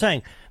hear what you're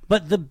saying.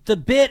 But the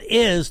bit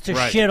is to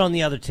shit on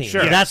the other team.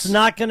 Sure. That's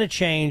not going to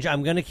change.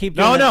 I'm going to keep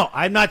doing that. No,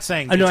 I'm not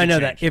saying that. I know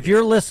that. If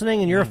you're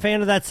listening and you're a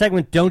fan of that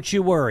segment, don't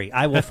you worry.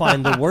 I will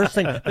find the worst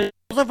thing. But I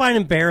also find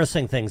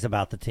embarrassing things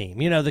about the team.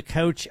 The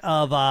coach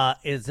of,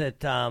 is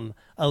it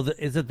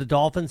the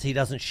Dolphins? He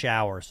doesn't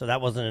shower, so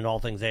that wasn't in All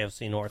Things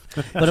AFC North.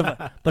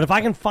 But if I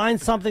can find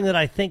something that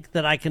I think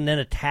that I can then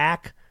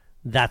attack,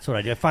 that's what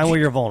I do. I find where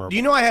you're vulnerable. Do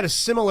you know I had a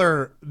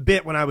similar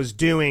bit when I was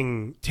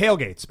doing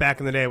tailgates back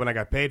in the day when I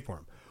got paid for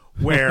them?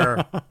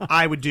 Where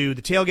I would do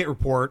the tailgate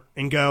report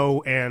and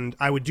go, and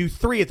I would do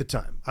 3 at the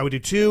time. I would do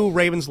 2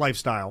 Ravens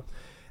lifestyle,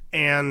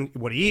 and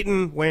what are you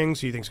eating? Wings.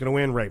 Who you think's going to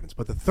win? Ravens.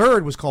 But the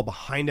third was called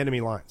Behind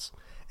Enemy Lines,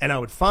 and I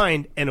would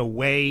find an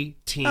away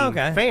team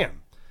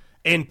fan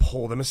and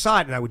pull them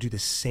aside, and I would do the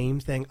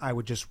same thing. I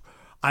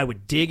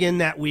would dig in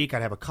that week.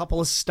 I'd have a couple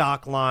of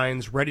stock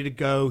lines ready to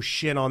go,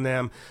 shit on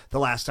them. The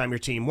last time your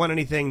team won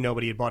anything,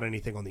 nobody had bought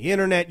anything on the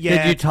internet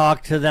yet. Did you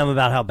talk to them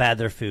about how bad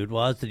their food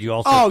was? Did you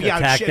also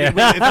attack them?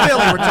 Philly,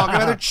 we're talking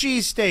about their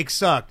cheesesteak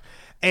sucked.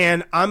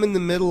 And I'm in the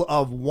middle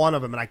of one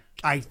of them, and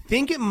I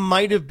think it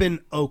might have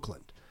been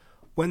Oakland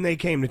when they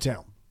came to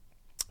town.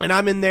 And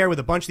I'm in there with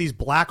a bunch of these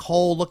black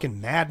hole-looking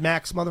Mad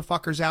Max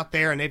motherfuckers out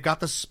there, and they've got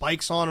the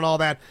spikes on and all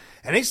that.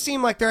 And they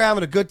seem like they're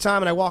having a good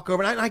time, and I walk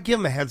over, and I give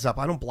them a heads up.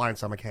 I don't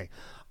blindside. I'm like, hey,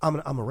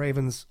 I'm a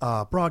Ravens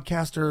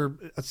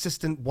broadcaster,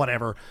 assistant,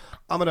 whatever.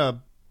 I'm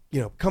going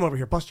to come over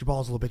here, bust your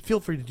balls a little bit. Feel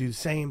free to do the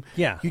same.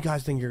 Yeah. You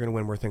guys think you're going to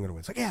win, we're thinking to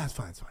win. It's like, yeah, it's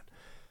fine, it's fine.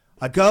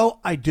 I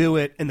go, I do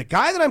it, and the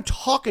guy that I'm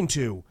talking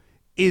to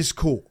is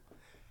cool.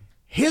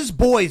 His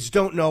boys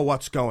don't know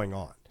what's going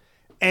on.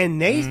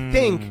 And they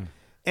think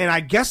And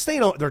I guess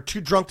they're too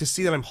drunk to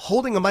see that I'm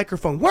holding a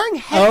microphone, wearing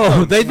headphones.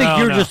 Oh, they think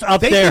you're just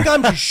up there. They think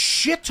I'm just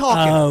shit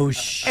talking. Oh,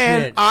 shit.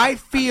 And I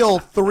feel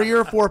 3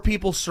 or 4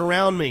 people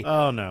surround me.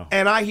 Oh, no.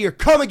 And I hear,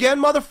 come again,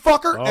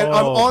 motherfucker. And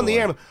I'm on the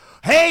air. I'm like,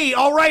 hey,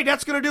 all right,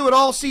 that's going to do it.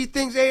 All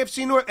Things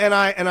AFC North. And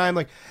I'm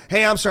like,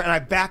 hey, I'm sorry. And I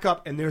back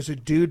up, and there's a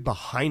dude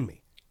behind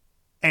me.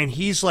 And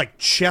he's like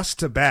chest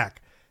to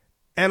back.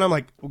 And I'm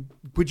like,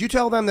 would you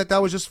tell them that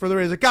was just for the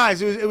radio? He's like,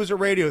 guys, it was a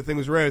radio thing. It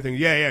was a radio thing.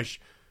 Yeah.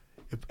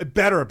 It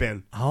better have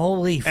been.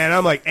 Holy. And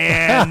I'm like,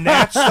 and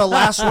that's the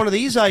last one of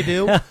these I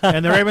do.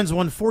 And the Ravens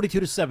won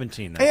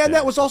 42-17.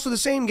 That was also the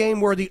same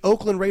game where the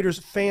Oakland Raiders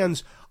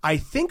fans, I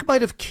think,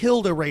 might have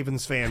killed a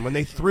Ravens fan when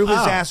they threw his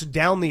ass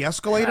down the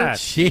escalator.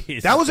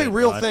 Jeez. That was a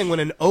real thing when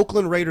an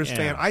Oakland Raiders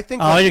fan, I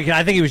think.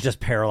 I think he was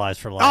just paralyzed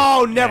for life.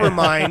 Oh, never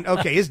mind.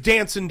 Okay, his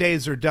dancing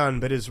days are done,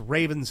 but his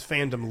Ravens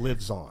fandom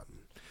lives on.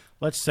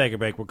 Let's take a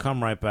break. We'll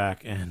come right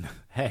back. And,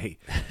 hey.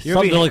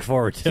 Something to look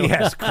forward to.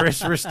 Yes,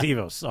 Chris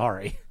Restivo.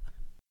 Sorry.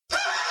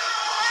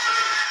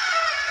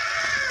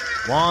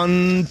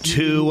 1,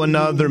 2,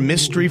 another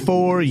mystery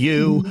for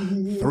you.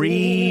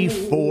 3,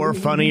 4,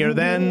 funnier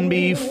than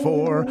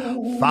before.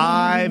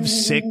 5,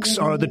 6,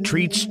 are the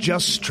treats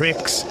just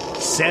tricks?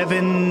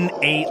 7,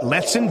 8,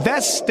 let's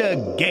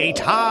investigate.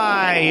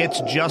 Hi, it's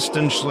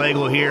Justin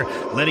Schlegel here,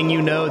 letting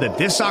you know that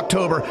this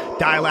October,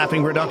 Die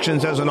Laughing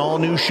Productions has an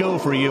all-new show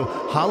for you,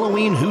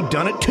 Halloween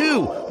Whodunit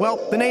 2. Well,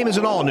 the name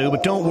isn't all new,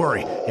 but don't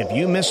worry. If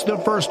you missed the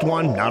first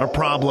one, not a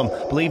problem.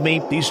 Believe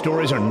me, these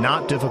stories are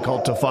not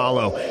difficult to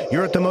follow.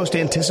 You're at the most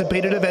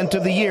anticipated event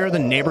of the year, the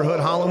Neighborhood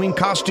Halloween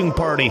Costume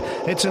Party.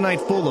 It's a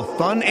night full of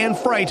fun and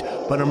fright,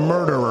 but a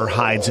murderer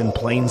hides in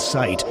plain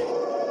sight.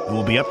 It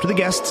will be up to the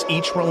guests,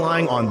 each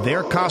relying on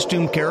their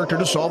costume character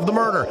to solve the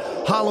murder.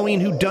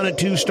 Halloween Whodunit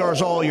 2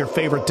 stars all your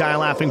favorite Die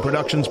Laughing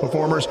Productions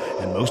performers,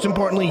 and most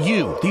importantly,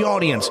 you, the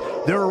audience.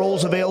 There are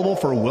roles available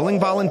for willing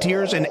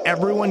volunteers, and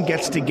everyone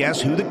gets to guess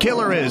who the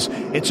killer is.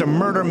 It's a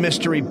murder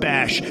mystery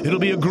bash. It'll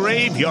be a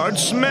graveyard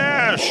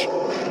smash.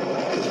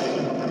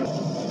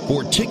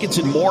 For tickets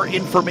and more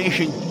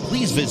information,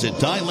 please visit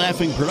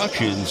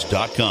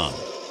DieLaughingProductions.com.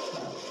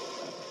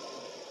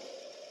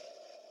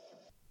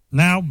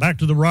 Now, back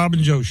to the Rob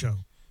and Joe Show.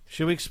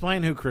 Should we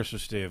explain who Chris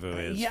Restivo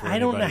is? Yeah, I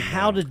don't know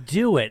how to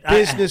do it.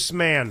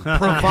 Businessman,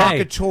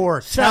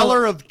 provocateur,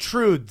 teller of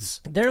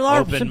truths. There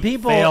are some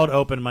people... Failed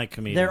open mic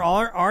comedian. There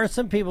are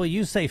some people,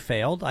 you say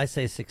failed, I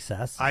say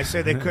success. I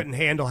say they couldn't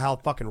handle how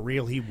fucking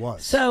real he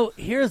was. So,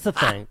 here's the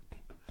thing.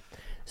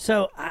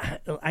 So,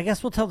 I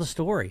guess we'll tell the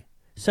story.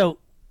 So,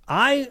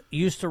 I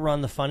used to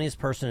run the Funniest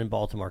Person in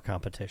Baltimore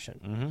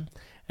competition. Mm-hmm.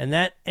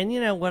 And you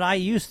know, what I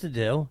used to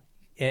do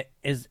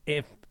is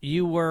if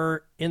you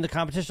were in the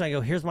competition, I go,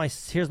 here's my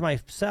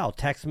cell.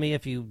 Text me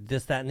if you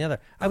this, that, and the other.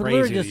 I would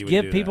literally just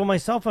give people my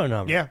cell phone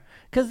number. Yeah.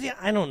 Because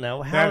I don't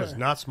know how. That is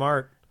not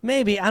smart.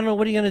 Maybe. I don't know.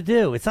 What are you going to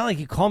do? It's not like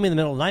you call me in the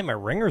middle of the night, my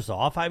ringer's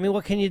off. I mean,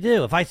 what can you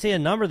do? If I see a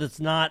number that's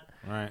not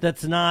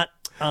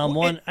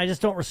one, I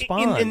just don't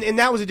respond. And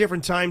that was a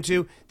different time,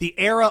 too. The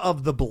era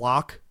of the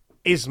block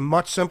is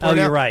much simpler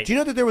now. You're right. Do you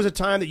know that there was a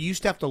time that you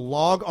used to have to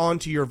log on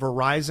to your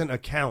Verizon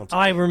account?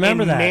 I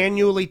remember that.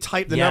 Manually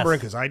type the number in,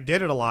 because I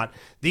did it a lot.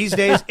 These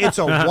days, it's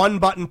a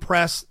one-button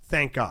press,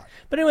 thank God.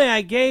 But anyway,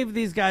 I gave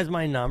these guys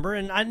my number,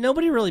 and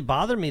nobody really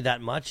bothered me that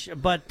much.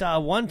 But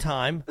one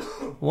time,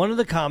 one of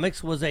the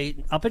comics was a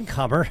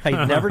up-and-comer.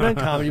 I'd never done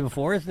comedy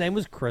before. His name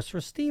was Chris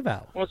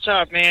Restivo. What's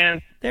up,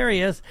 man? There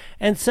he is.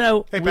 And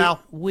so hey,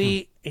 pal.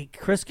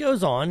 Chris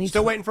goes on. He's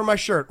still waiting for my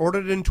shirt.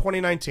 Ordered it in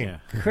 2019. Yeah.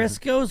 Chris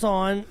goes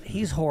on.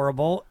 He's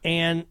horrible,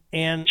 and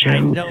Joe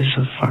is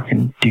a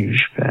fucking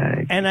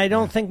douchebag. And I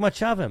don't think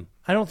much of him.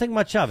 I don't think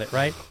much of it,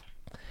 right?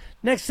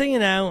 Next thing you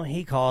know,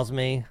 he calls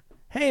me.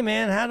 Hey,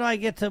 man, how do I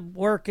get to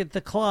work at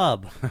the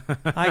club?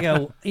 I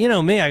go, you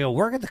know me. I go,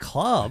 work at the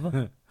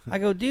club? I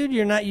go, dude,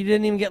 you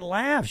didn't even get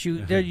laughs.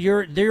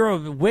 You're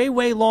a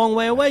way long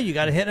way away. You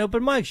got to hit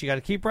open mics. You got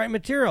to keep writing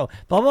material.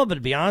 Blah blah. But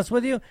to be honest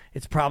with you,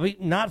 it's probably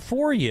not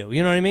for you.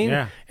 You know what I mean?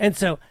 Yeah.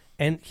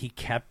 And he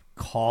kept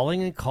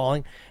calling, and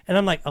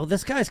I'm like, oh,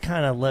 this guy's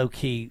kind of low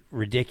key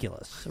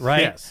ridiculous,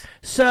 right? Yes.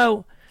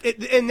 So.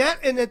 And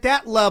at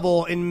that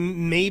level,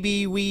 and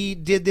maybe we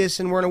did this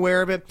and weren't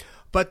aware of it,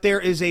 but there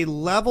is a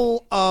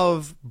level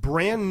of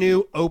brand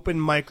new open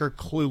micer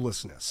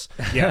cluelessness.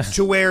 Yes.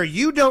 To where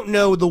you don't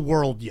know the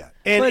world yet.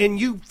 And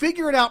you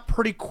figure it out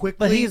pretty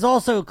quickly. But he's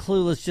also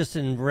clueless just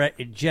in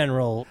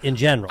general. But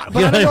I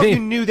don't know if you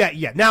knew that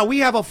yet. Now, we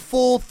have a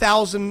full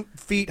 1,000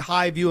 feet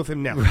high view of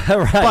him now.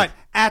 Right. But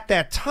at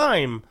that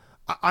time,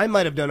 I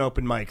might have done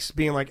open mics,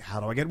 being like, how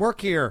do I get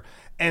work here?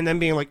 And then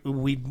being like,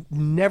 we've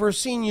never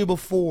seen you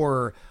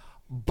before,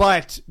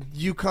 but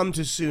you come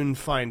to soon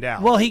find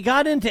out. Well, he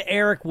got into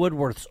Eric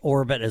Woodworth's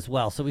orbit as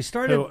well. So we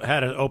started... Who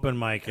had an open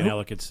mic in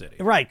Ellicott City.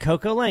 Right,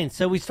 Coco Lane.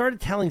 So we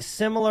started telling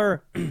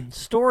similar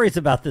stories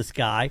about this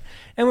guy.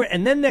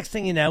 And then next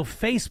thing you know,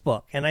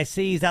 Facebook. And I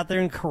see he's out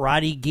there in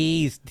karate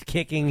gi, he's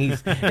kicking.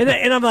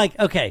 And I'm like,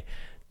 okay,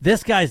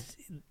 this guy's...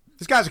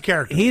 This guy's a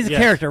character. He's a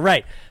character,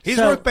 right. He's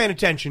worth paying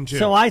attention to.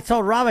 So I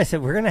told Rob, I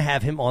said, we're going to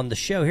have him on the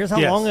show. Here's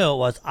how long ago it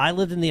was. I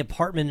lived in the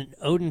apartment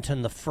in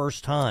Odenton the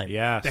first time.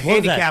 Yeah. The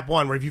handicap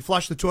one, where if you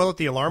flush the toilet,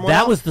 the alarm went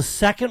That off? was the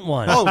second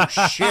one. Oh,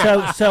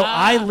 shit. So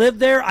I lived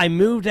there, I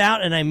moved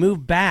out, and I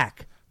moved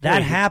back.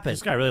 That happened.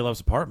 This guy really loves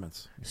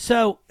apartments.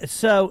 So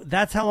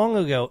that's how long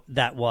ago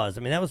that was.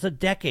 I mean, that was a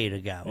decade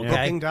ago.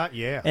 Okay?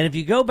 Yeah. And if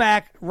you go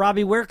back,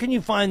 Robbie, where can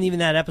you find even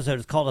that episode?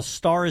 It's called A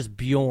Star is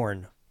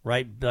Bjorn,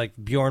 right? Like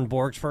Bjorn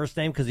Borg's first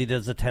name because he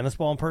does a tennis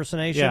ball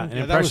impersonation. Yeah, an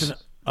impression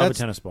of a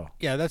tennis ball.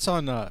 Yeah, that's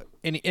on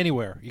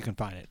anywhere you can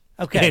find it.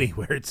 Okay.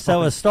 Anywhere.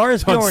 So A Star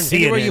is Bjorn.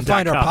 Anywhere you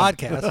find our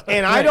podcast.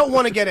 And I don't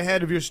want to get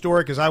ahead of your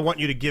story because I want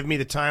you to give me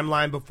the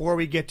timeline before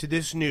we get to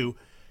this new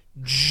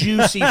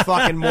juicy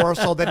fucking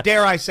morsel that,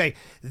 dare I say,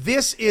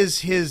 this is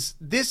his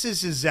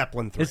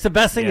Zeppelin 3. It's the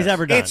best thing he's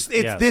ever done.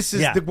 This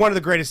is one of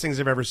the greatest things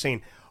I've ever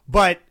seen.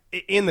 But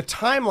in the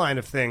timeline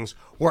of things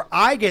where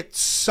I get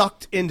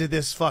sucked into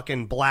this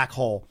fucking black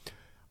hole,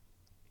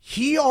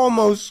 he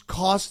almost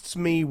costs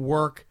me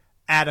work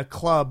at a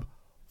club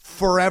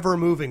forever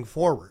moving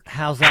forward.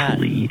 How's that?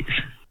 Please.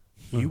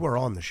 You were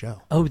on the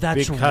show. Oh,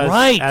 that's because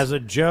right. As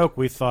a joke,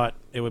 we thought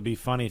it would be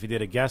funny if he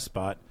did a guest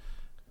spot.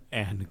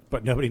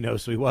 But nobody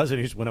knows who he was, and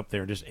he just went up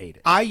there and just ate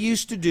it. I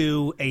used to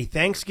do a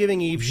Thanksgiving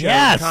Eve show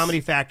Yes. at the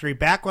Comedy Factory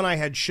back when I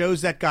had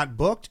shows that got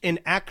booked and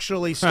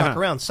actually stuck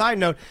around. Side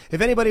note, if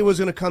anybody was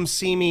going to come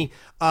see me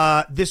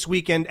this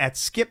weekend at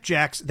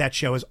Skipjack's, that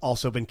show has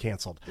also been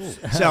canceled.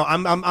 So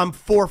I'm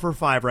 4 for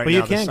 5 right but now.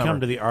 But you can come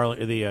to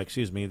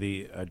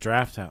the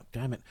draft house.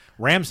 Damn it,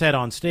 Rams Head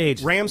on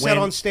stage.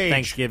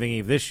 Thanksgiving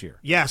Eve this year.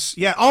 Yes,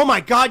 yeah. Oh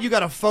my God, you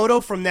got a photo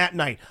from that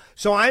night.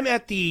 So I'm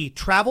at the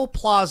Travel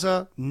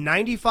Plaza,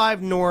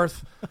 95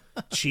 North.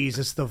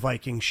 Jesus, the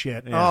Viking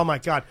shit. Yeah. Oh my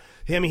God.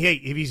 I mean, hey,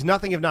 if he's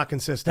nothing if not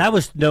consistent. That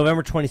was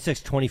November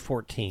 26,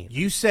 2014.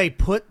 You say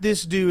put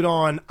this dude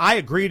on. I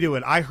agree to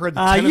it. I heard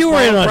the tennis you were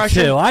ball in on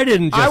impression. it too. I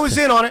didn't. I was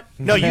in on it.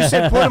 No, you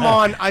said put him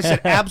on. I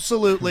said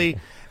absolutely,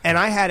 and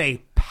I had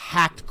a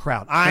packed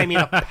crowd. I mean,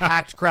 a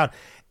packed crowd,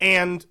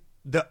 and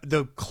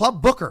the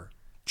club booker,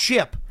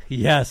 Chip.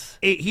 Yes.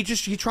 He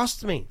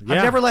trusts me. Yeah,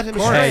 I've never let him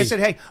astray. I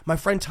said, hey, my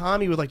friend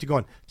Tommy would like to go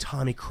on.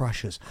 Tommy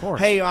crushes.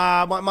 Hey,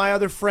 my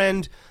other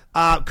friend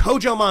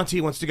Kojo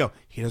Monty wants to go.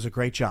 He does a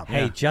great job.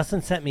 Hey,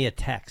 Justin sent me a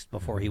text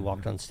before he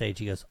walked on stage.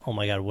 He goes, oh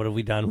my God, what have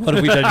we done? What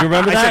have we done? You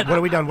remember that? I said, what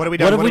have we done? What have we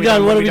done? What have we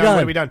done? What have we done? What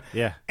have we done?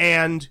 Yeah.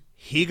 And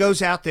he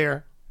goes out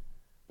there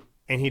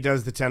and he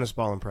does the tennis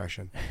ball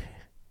impression.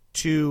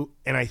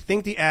 And I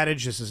think the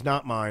adage, this is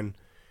not mine,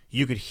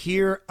 you could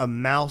hear a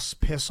mouse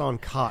piss on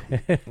cotton.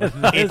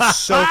 It's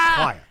so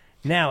quiet.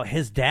 Now,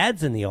 his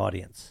dad's in the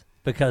audience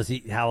because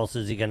how else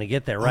is he going to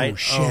get there, right? Oh,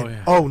 shit.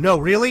 Oh, no,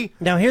 really?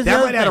 Now, here's that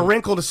the might add a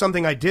wrinkle to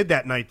something I did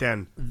that night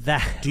then.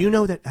 That. Do you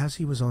know that as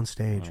he was on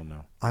stage,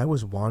 I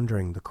was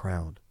wandering the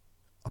crowd,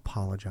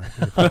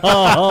 apologizing.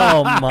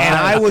 Oh, my And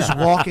I was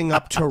walking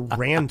up to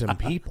random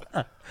people.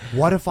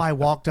 What if I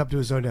walked up to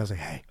his own dad and was like,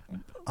 hey,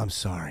 I'm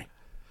sorry.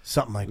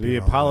 Something might be the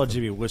wrong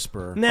apology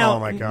whisperer. Now, oh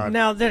my God!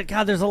 Now,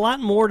 there's a lot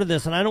more to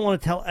this, and I don't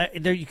want to tell.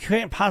 You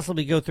can't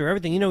possibly go through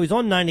everything. You know, he's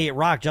on 98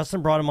 Rock.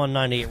 Justin brought him on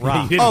 98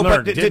 Rock.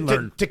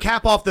 To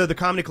cap off the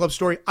comedy club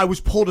story, I was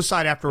pulled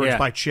aside afterwards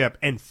by Chip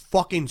and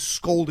fucking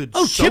scolded.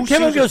 Oh, so Chip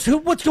came and goes,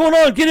 "What's going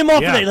on? Get him off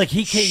of there!" Like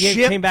he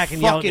Chip came back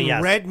and yelled.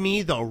 Fucking read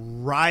me the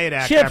riot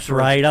act. Chip's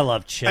afterwards. right. I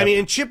love Chip. I mean,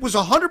 and Chip was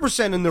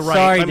 100% in the right.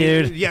 Sorry, I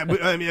mean, dude. Yeah,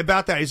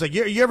 about that. He's like,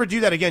 you ever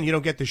do that again, you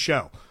don't get the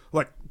show.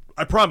 Like,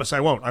 I promise I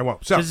won't.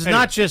 So it's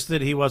not just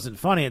that he wasn't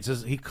funny. It's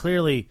just he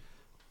clearly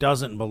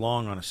doesn't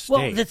belong on a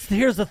stage. Well,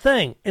 here's the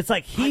thing. It's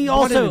like he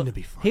also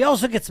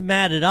gets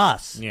mad at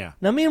us. Yeah.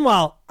 Now,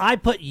 meanwhile, I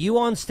put you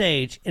on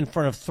stage in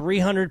front of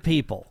 300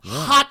 people. Yeah.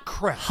 Hot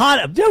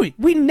crap. Dude,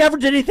 we never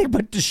did anything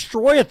but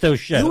destroy at those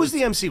shows. Who was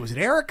the MC? Was it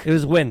Eric? It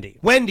was Wendy.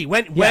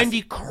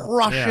 Wendy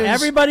crushes. Yeah.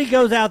 Everybody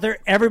goes out there.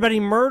 Everybody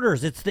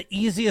murders. It's the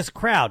easiest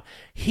crowd.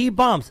 He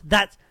bombs.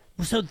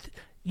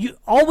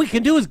 All we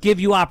can do is give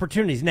you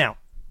opportunities. Now,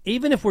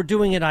 even if we're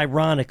doing it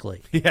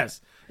ironically.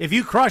 Yes. If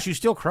you crush, you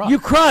still crush. You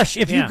crush.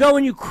 If you go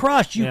and you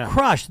crush, you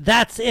crush.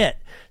 That's it.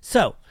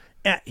 So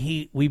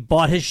we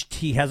bought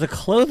he has a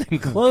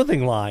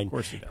clothing line. Of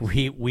course he does.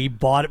 We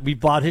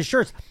bought his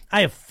shirts. I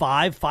have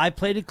five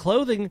plated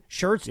clothing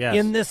shirts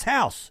in this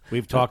house.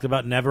 We've talked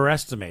about never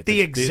estimate.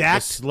 The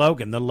exact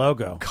slogan, the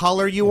logo.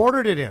 Color you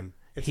ordered it in.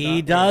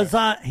 He does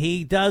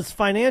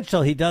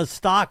financial. He does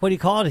stock. What do you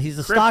call it? He's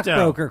a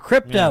stockbroker.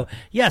 Crypto. Yeah.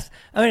 Yes.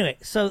 Anyway,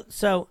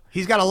 so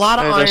he's got a lot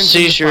of irons.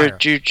 Caesar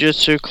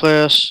jiu-jitsu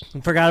class.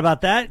 Forgot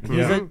about that.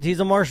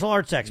 He's a martial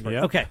arts expert.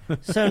 Yep. Okay.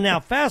 So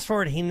now fast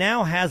forward. He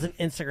now has an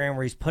Instagram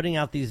where he's putting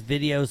out these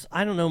videos.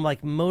 I don't know,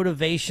 like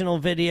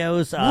motivational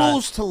videos.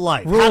 Rules to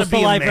life. Rules How to to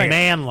be life. a man.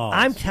 Man laws.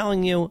 I'm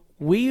telling you,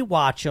 we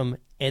watch them,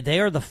 and they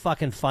are the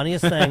fucking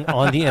funniest thing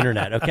on the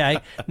internet. Okay.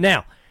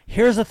 Now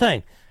here's the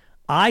thing.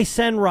 I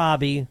send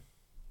Robbie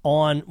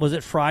on, was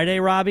it Friday,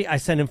 Robbie? I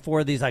send him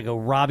 4 of these. I go,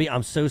 Robbie,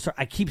 I'm so sorry.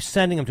 I keep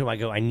sending them to him. I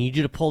go, I need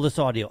you to pull this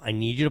audio. I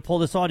need you to pull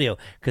this audio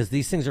because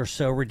these things are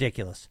so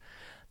ridiculous.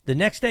 The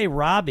next day,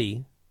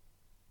 Robbie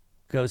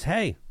goes,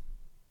 hey,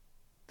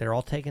 they're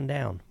all taken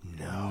down.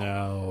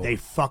 No. They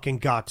fucking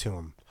got to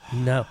him.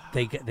 No,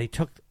 they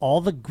took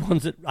all the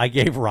ones that I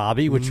gave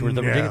Robbie, which were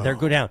they're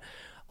go down.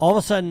 All of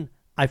a sudden,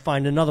 I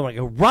find another one. I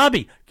go,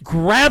 Robbie,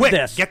 grab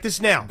this. Get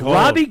this now.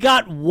 Robbie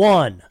got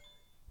one.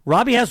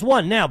 Robbie has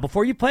one. Now,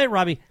 before you play it,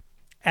 Robbie,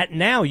 at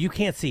now, you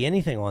can't see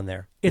anything on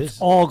there.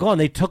 It's all gone.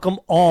 They took them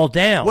all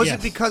down. Was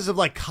it because of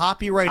like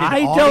copyrighted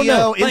I audio? don't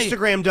know.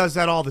 Instagram does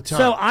that all the time.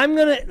 So I'm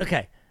going to,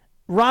 okay.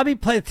 Robbie,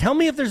 tell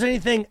me if there's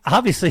anything,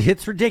 obviously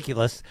it's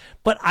ridiculous,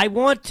 but I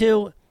want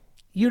you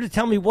to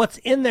tell me what's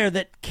in there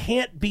that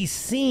can't be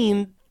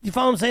seen. You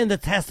follow what I'm saying?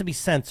 That has to be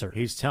censored.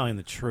 He's telling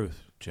the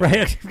truth, Jay.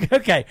 Right?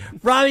 Okay.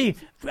 Robbie,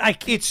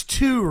 it's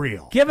too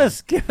real. Give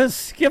us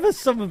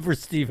some of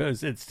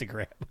Restivo's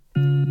Instagram.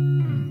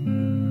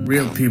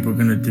 Real people are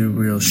gonna do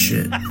real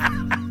shit.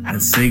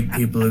 And fake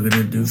people are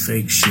gonna do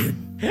fake shit.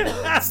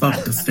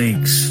 Fuck the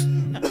fakes.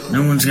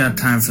 No one's got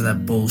time for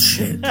that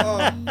bullshit.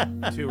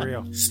 Too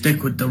real.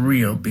 Stick with the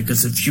real,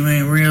 because if you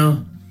ain't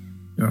real,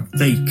 you're a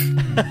fake.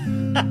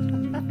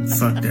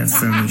 Fuck that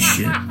phony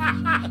shit.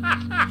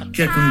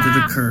 Kick them to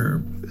the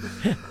curb.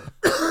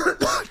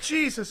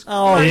 Jesus.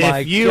 Oh, my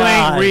God. If you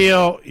ain't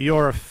real,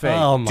 you're a fake.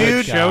 Oh, my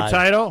Dude, God. Show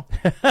title?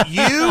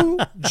 You,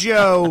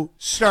 Joe,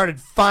 started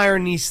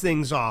firing these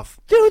things off.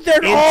 Dude,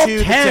 they're all into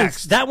the tense.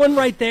 text. That one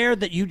right there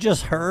that you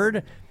just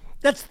heard,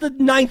 that's the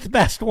 9th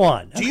best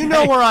one. Do you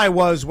know where I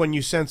was when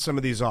you sent some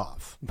of these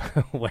off?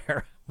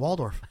 Where?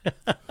 Waldorf.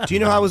 Do you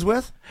know who I was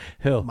with?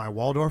 Who? My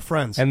Waldorf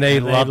friends. And they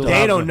loved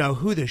They him. don't know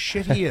who the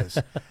shit he is.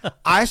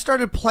 I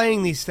started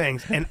playing these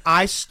things, and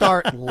I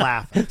start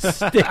laughing.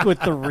 Stick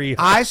with the real.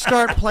 I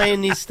start playing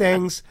these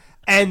things,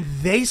 and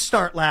they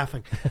start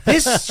laughing.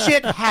 This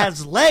shit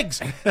has legs.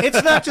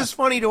 It's not just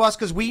funny to us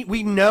because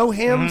we know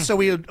him, so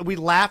we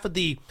laugh at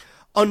the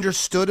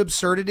understood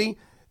absurdity.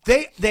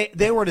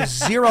 They were at a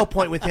 0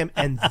 point with him,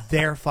 and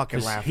they're fucking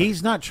laughing.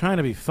 He's not trying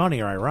to be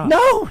funny or ironic.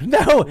 No.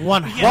 100%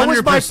 What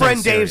was my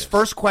friend Dave's serious.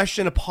 first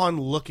question upon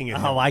looking at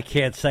him? Oh, I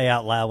can't say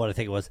out loud what I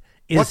think it was.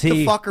 What's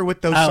the fucker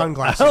with those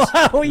sunglasses?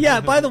 Oh, yeah.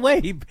 By the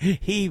way,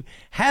 he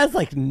has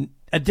like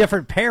a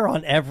different pair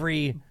on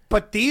every.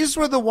 But these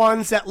were the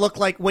ones that look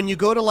like when you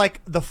go to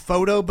like the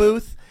photo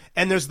booth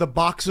and there's the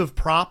box of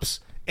props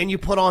and you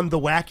put on the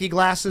wacky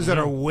glasses that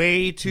are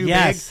way too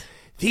big.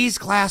 These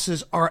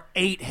glasses are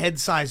 8 head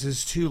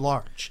sizes too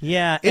large.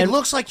 Yeah. It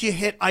looks like you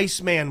hit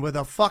Iceman with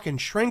a fucking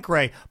shrink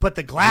ray, but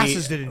the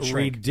glasses didn't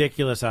shrink.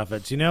 Ridiculous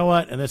outfits. You know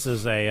what? And this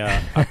is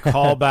a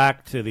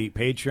callback to the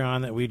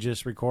Patreon that we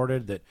just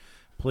recorded. That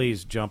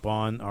please jump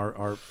on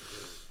our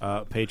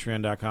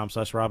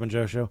patreon.com/Rob and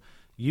Joe Show.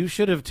 You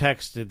should have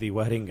texted the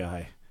wedding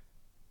guy.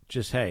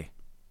 Just, hey,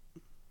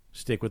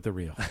 stick with the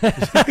real.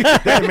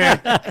 Hey,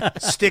 man,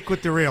 stick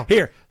with the real.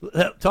 Here,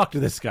 talk to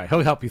this guy.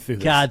 He'll help you through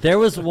this. God, there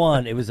was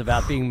one. It was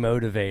about being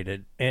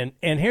motivated. And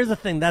here's the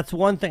thing. That's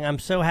one thing. I'm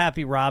so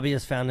happy Robbie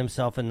has found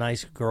himself a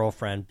nice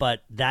girlfriend,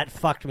 but that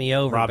fucked me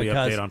over. Robbie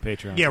because, update on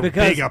Patreon. Yeah, big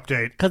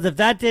update. Because if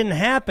that didn't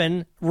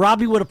happen,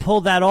 Robbie would have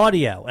pulled that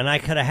audio, and I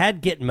could have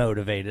had Get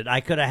Motivated.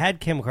 I could have had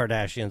Kim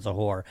Kardashian's a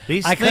whore.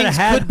 These I things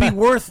could be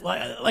worth,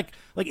 like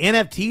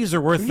NFTs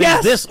are worth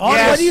yes, this audio.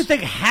 Yes. What do you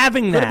think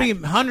having that?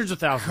 Could be hundreds of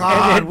thousands.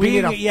 God, we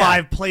need a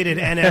 5-plated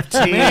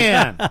NFT.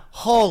 Man.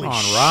 Holy on,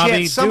 shit.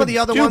 Robbie. Some of the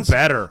other ones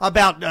better.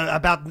 about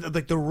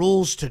like the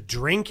rules to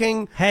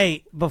drinking.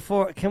 Hey,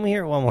 can we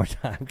hear it one more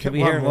time? Can we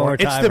hear it one more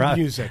time? It's the Rob?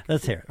 music.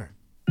 Let's hear it.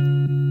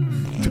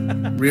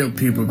 Real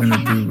people are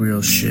gonna do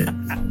real shit.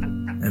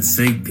 And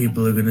fake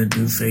people are gonna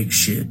do fake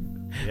shit.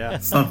 Yeah.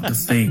 Fuck the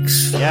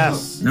fakes.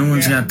 Yes. No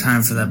one's got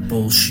time for that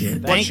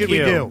bullshit. What should we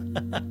do?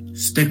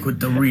 Stick with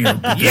the real.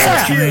 Because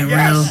if you ain't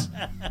real,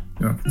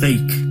 you're a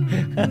fake.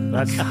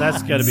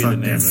 That's got to be the Fuck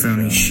name that of the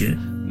phony show. shit.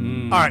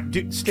 All right,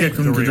 dude, stick Kick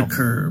with them the to real. the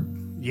curb.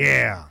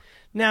 Yeah.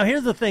 Now,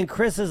 here's the thing.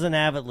 Chris is an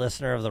avid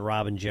listener of the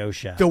Rob and Joe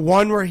Show. The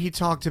one where he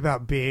talked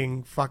about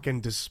being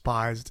fucking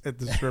despised at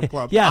the strip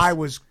club. Yes. I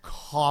was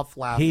cough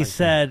laughing. He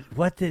said,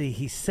 what did he?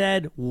 He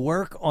said,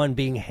 work on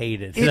being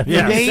hated. It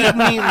made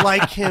me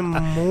like him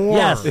more.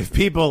 Yes. If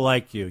people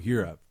like you,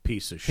 you're a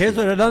piece of shit. Here's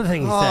what another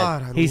thing he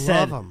God, said. I He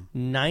said, love him.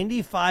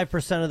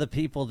 95% of the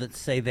people that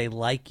say they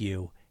like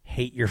you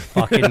hate your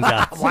fucking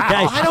guts. Wow. Okay?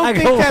 I don't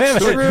think go,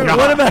 that's wait a minute. true.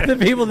 What about the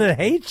people that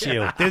hate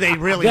you? Do they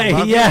really Yeah,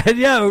 love yeah, you?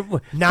 yeah.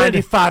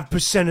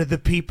 95% of the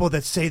people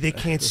that say they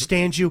can't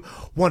stand you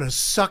want to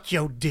suck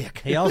your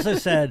dick. He also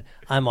said,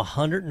 I'm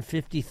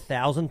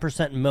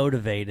 150,000%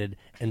 motivated,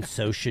 and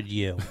so should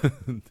you.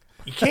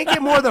 You can't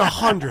get more than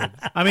 100.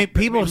 I mean,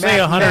 people say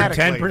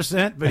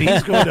 110%, but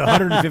he's going to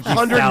 150,000.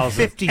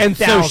 150,000. And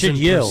so should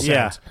you.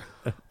 Yeah.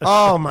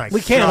 Oh, my God.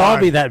 We can't all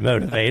be that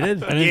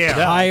motivated. An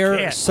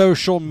entire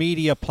social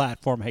media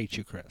platform hates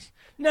you, Chris.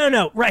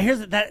 No. Right,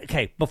 here's that.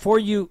 Okay,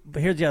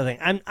 here's the other thing.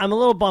 I'm a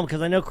little bummed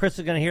because I know Chris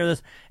is going to hear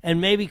this,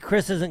 and maybe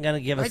Chris isn't going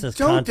to give us this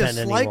content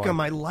anymore. I don't dislike him.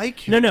 I like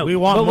him. No. We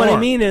want but more. what I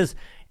mean is,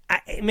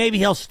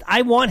 maybe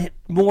I want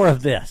more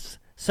of this.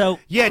 So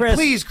yeah,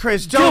 Chris,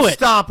 Chris, don't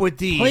stop with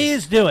these.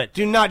 Please do it.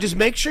 Do not. Just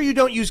make sure you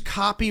don't use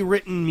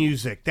copywritten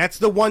music. That's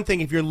the one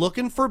thing. If you're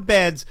looking for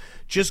beds,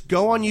 just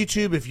go on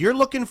YouTube. If you're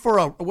looking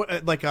for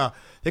they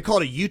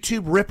call it a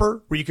YouTube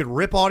ripper, where you could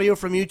rip audio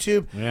from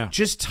YouTube. Yeah.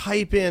 Just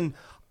type in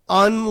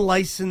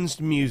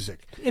unlicensed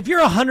music. If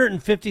you're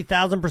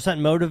 150,000%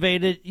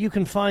 motivated, you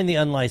can find the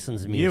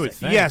unlicensed music. You would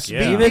think, yes,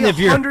 yeah. Even if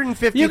you're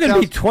 150,000, you can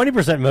be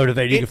 20%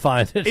 motivated, you can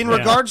find it. In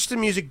regards to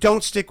music,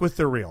 don't stick with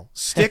the real.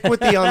 Stick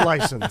with the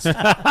unlicensed.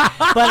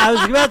 But I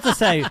was about to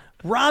say,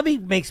 Robbie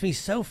makes me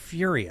so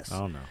furious.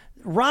 Oh no,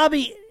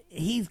 Robbie.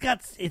 He's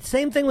got it's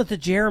same thing with the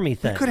Jeremy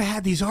thing. We could have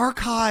had these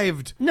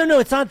archived. No,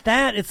 it's not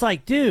that. It's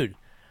like, dude,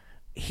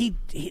 he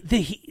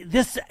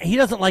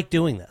doesn't like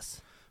doing this.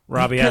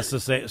 Robbie has to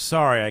say,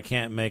 sorry, I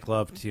can't make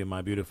love to you,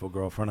 my beautiful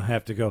girlfriend. I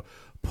have to go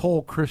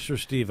pull Chris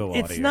Restivo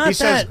out of here. He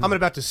says, I'm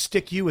about to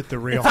stick you with the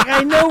real. It's like,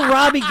 I know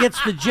Robbie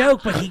gets the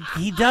joke, but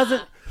he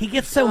doesn't. He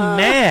gets so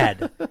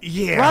mad.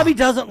 Yeah. Robbie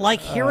doesn't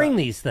like hearing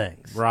these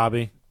things.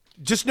 Robbie.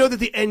 Just know that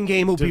the end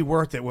game will be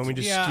worth it when we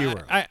just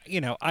skewer.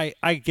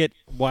 I get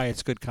why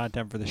it's good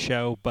content for the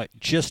show, but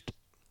just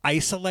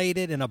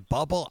isolated in a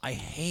bubble, I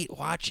hate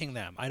watching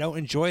them. I don't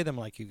enjoy them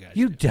like you guys.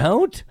 You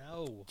don't?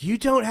 No. You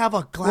don't have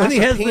a glass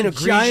of Pinot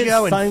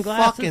Grigio and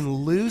sunglasses? fucking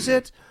lose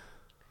it?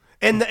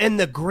 And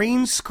the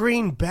green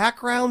screen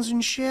backgrounds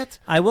and shit?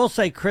 I will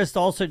say, Chris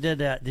also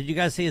did you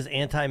guys see his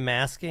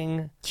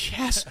anti-masking?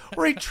 Yes,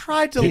 where he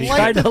tried to He light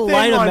tried the to thing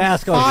light a on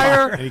mask on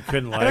fire. fire. He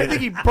couldn't light And I it.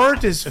 think he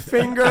burnt his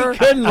finger. He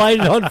couldn't light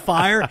it on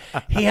fire.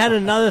 He had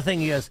another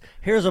thing. He goes,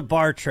 here's a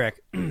bar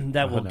trick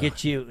that will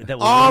get you. That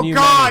will win you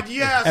money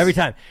yes. every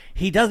time.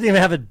 He doesn't even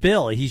have a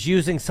bill. He's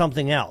using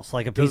something else,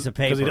 like a piece of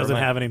paper. Because he doesn't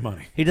have any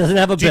money. He doesn't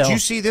have a bill. Did you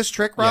see this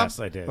trick, Rob? Yes,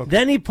 I did. Okay.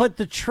 Then he put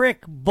the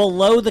trick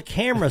below the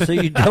camera so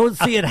you don't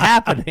see it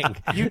happening.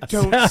 You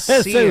don't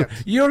see it.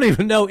 You don't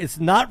even know it's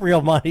not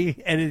real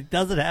money, and it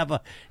doesn't have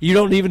a. You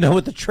don't even know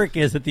what the trick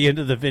is at the end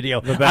of the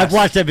video. The best. I've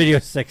watched that video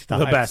 6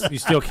 times. The best. You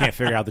still can't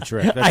figure out the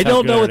trick. That's I how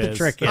don't good know what it the is.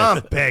 trick is.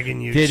 I'm begging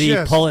you. Did he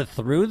pull it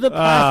through the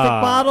plastic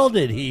bottle?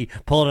 Did he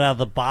pull it out of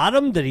the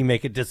bottom? Did he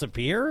make it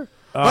disappear?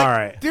 All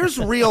right. There's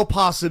real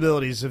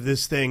possibilities of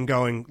this thing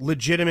going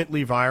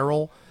legitimately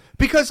viral.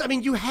 Because, I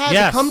mean, you had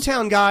the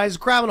Cumtown guys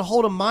grabbing a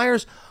hold of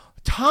Myers.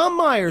 Tom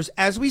Myers,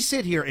 as we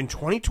sit here in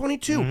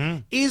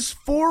 2022, is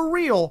for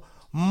real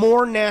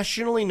more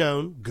nationally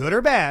known, good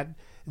or bad,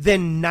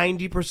 than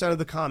 90% of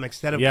the comics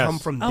that have come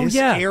from this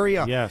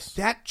area. Yes.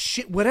 That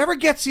shit, whatever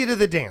gets you to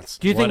the dance.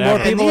 Do you think more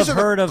people have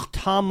heard of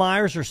Tom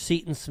Myers or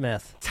Seton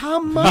Smith?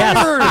 Tom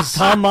Myers. Yes,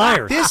 Tom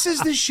Myers. This is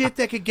the shit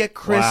that could get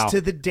Chris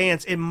to the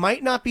dance. It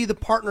might not be the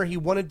partner he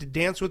wanted to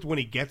dance with when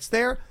he gets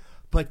there,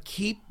 but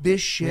keep this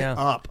shit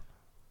up.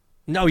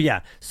 No,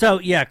 yeah. So,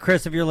 yeah,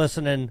 Chris, if you're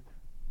listening,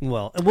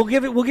 well, we'll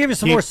give you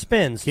some more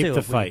spins keep too.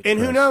 the fight. And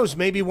who knows?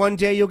 Maybe one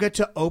day you'll get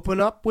to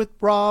open up with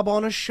Rob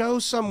on a show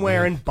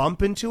somewhere and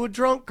bump into a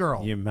drunk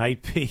girl. You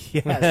might be,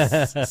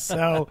 yes.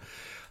 So,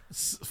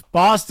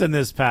 Boston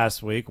this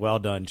past week. Well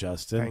done,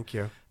 Justin. Thank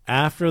you.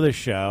 After the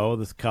show,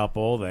 this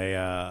couple they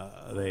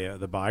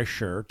buy a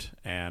shirt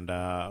and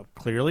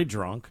clearly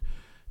drunk,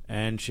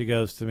 and she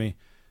goes to me,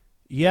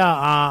 "Yeah,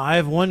 I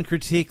have one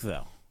critique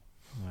though."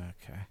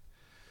 Okay.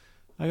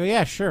 I go,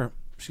 "Yeah, sure."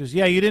 She goes,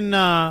 "Yeah, you didn't."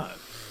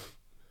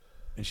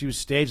 And she was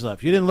stage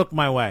left. You didn't look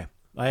my way.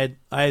 I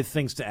had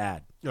things to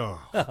add. Oh,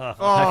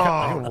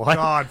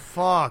 God,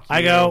 fuck.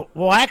 I go,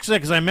 well, actually,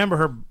 because I remember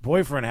her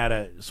boyfriend had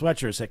a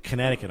sweatshirt that said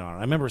Connecticut on it.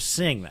 I remember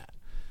seeing that.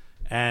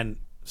 And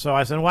so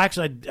I said, well,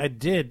 actually, I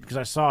did, because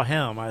I saw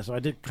him. So I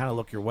did kind of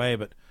look your way,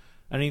 but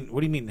I mean,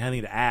 what do you mean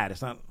anything to add?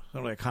 It's not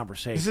really a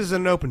conversation. This is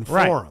an open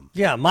forum.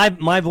 Yeah,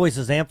 my voice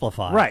is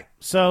amplified. Right.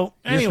 So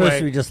anyway, you're supposed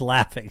to be just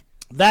laughing.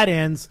 That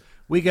ends.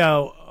 We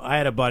go. I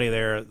had a buddy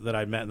there that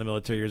I met in the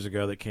military years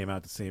ago that came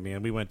out to see me,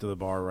 and we went to the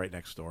bar right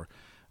next door.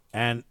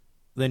 And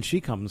then she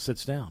comes and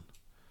sits down.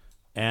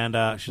 And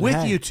she's with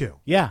like, hey. you two.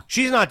 Yeah.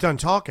 She's not done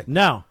talking.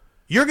 No.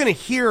 You're going to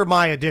hear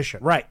my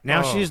addition. Right.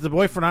 Now she's the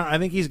boyfriend. I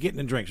think he's getting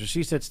a drink. So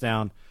she sits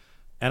down,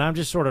 and I'm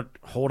just sort of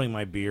holding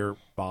my beer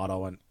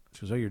bottle, and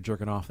she goes, oh, you're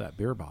jerking off that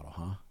beer bottle,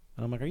 huh?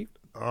 And I'm like, are you?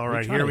 All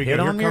right, here we go.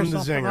 Here comes the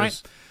zingers.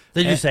 Right?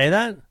 Did you say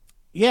that?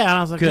 Yeah, and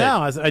I was like, Good. no.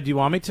 I said, do you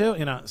want me to?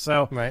 You know,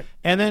 so. Right.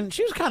 And then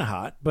she was kind of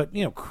hot, but,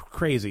 you know,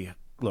 crazy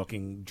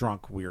looking,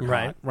 drunk, weird,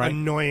 right. hot, right?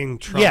 Annoying,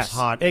 Trump's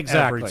hot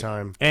every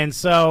time. And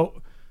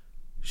so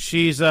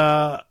she's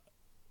going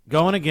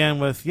again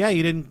with, yeah,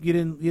 you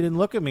didn't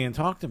look at me and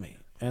talk to me.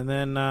 And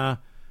then her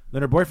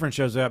boyfriend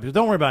shows up. She goes,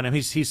 don't worry about him.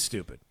 He's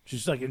stupid.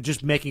 She's like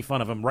just making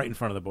fun of him right in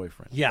front of the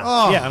boyfriend.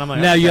 Yeah. Yeah. And I'm like,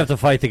 now okay. you have to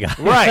fight the guy.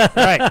 Right.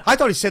 I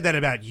thought he said that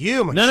about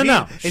you.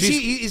 No.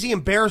 Is he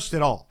embarrassed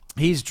at all?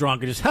 He's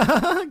drunk and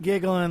just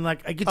giggling.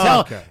 Like I could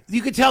tell. Okay.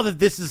 You could tell that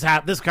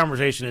this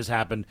conversation has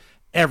happened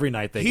every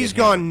night. He's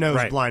gone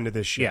nose blind to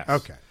this shit. Yes.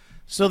 Okay.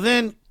 So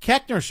then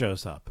Keckner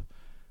shows up,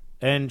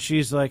 and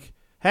she's like,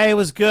 "Hey, it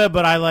was good,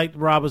 but I liked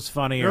Rob was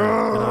funnier."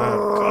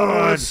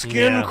 God,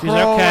 skin She's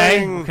like,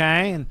 crawling.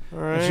 okay. And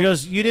she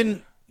goes, "You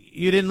didn't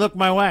look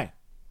my way."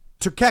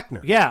 To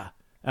Keckner. Yeah.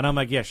 And I'm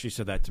like, yeah, she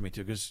said that to me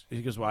too. Because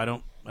he goes, well, I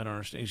don't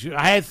understand.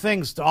 I had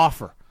things to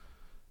offer.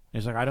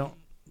 He's like, I don't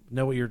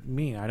know what you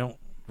mean. I don't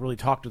really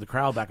talk to the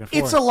crowd back and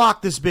forth. It's a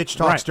lot this bitch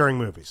talks during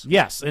movies.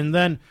 Yes. And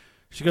then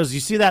she goes,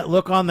 you see that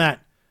look on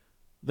that?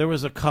 There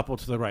was a couple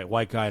to the right,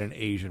 white guy and an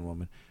Asian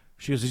woman.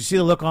 She goes, did you see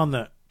the look on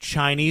the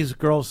Chinese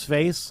girl's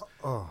face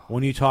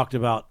when you talked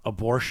about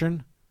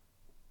abortion?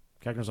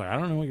 Keckner's like, I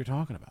don't know what you're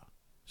talking about.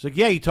 She's like,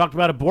 yeah, you talked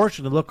about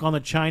abortion, the look on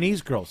the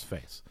Chinese girl's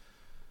face.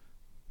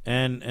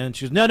 And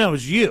she goes, no, it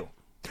was you.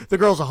 The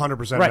girl's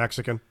 100%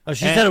 Mexican. Oh,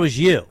 she said it was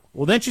you.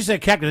 Well, then she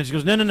said Keckner, and she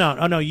goes,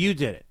 no, you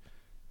did it.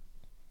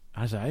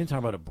 I said, I didn't talk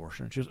about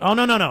abortion. She goes, oh,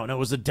 no, it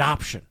was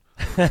adoption.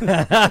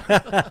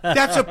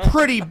 That's a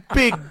pretty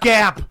big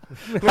gap.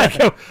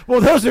 Well,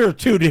 those are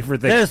two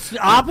different things.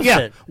 That's opposite.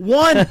 Yeah.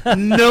 One,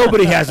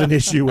 nobody has an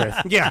issue with.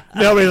 Yeah.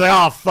 Nobody's like,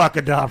 oh, fuck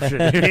adoption.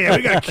 Yeah,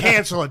 we got to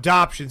cancel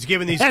adoptions,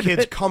 giving these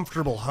kids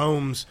comfortable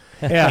homes.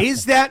 Yeah.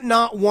 Is that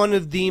not one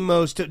of the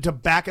most, to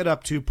back it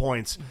up 2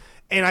 points,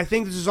 and I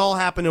think this has all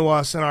happened to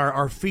us in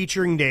our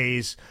featuring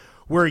days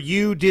where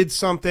you did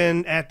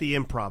something at the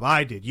Improv.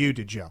 I did. You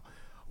did, Joe.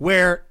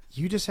 Where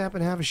you just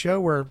happened to have a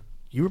show where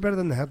you were better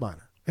than the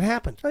headliner. It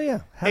happened. Oh,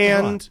 yeah.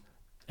 And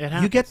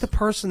you get the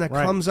person that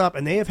comes up,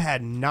 and they have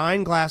had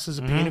 9 glasses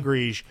of Pinot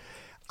Grigio.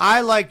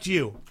 I liked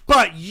you,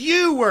 but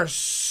you were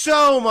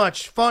so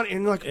much fun.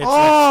 And you're like,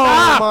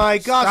 my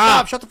God,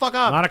 stop, shut the fuck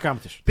up. Not a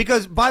competition.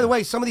 Because, by the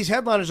way, some of these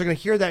headliners are going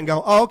to hear that and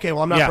go, oh, okay,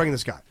 well, I'm not bringing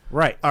this guy.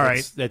 Right. All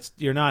right.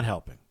 You're not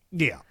helping.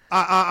 Yeah.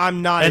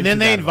 I'm not. And then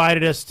they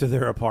invited us to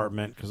their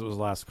apartment because it was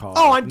last call.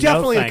 Oh, I'm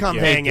definitely going to come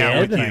hang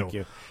out with you. Thank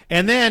you.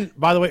 And then,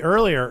 by the way,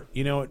 earlier,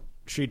 you know what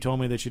she told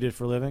me that she did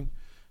for a living?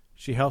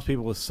 She helps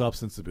people with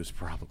substance abuse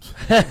problems.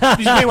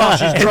 Meanwhile,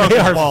 she's drunk they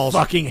as are balls.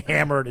 fucking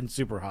hammered and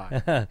super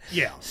high.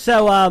 Yeah.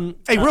 So,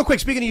 hey, real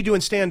quick, speaking of you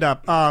doing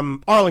stand-up,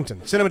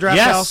 Arlington, Cinema Draft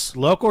House. Yes,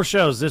 local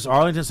shows. This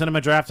Arlington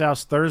Cinema Draft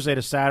House, Thursday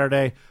to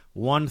Saturday,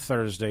 1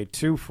 Thursday,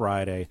 2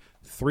 Friday,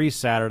 3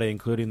 Saturday,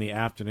 including the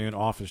afternoon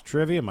office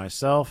trivia.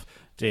 Myself,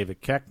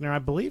 David Keckner. I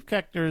believe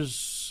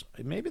Keckner's,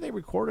 maybe they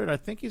recorded. I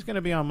think he's going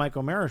to be on Mike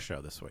O'Mara's show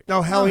this week.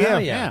 Oh, hell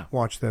yeah.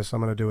 Watch this. I'm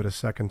going to do it a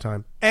second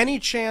time. Any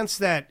chance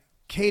that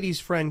Katie's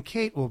friend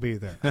Kate will be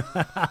there? The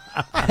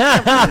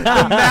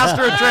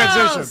master of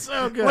transition.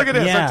 So good. Look at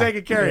this. Yeah. I'm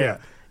taking care of you.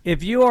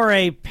 If you are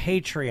a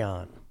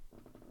Patreon,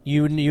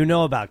 you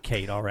know about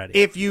Kate already.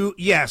 If you're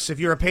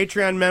a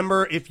Patreon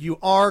member, if you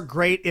are,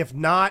 great. If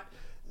not,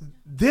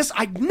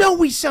 I know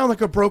we sound like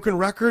a broken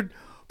record,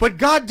 but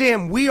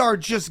goddamn, we are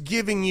just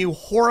giving you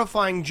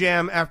horrifying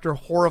gem after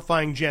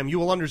horrifying gem. You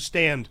will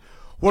understand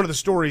one of the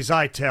stories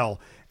I tell.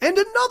 And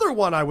another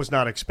one I was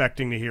not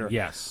expecting to hear.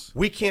 Yes.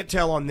 We can't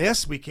tell on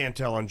this. We can't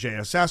tell on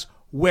JSS.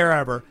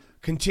 Wherever.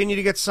 Continue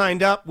to get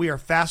signed up. We are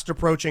fast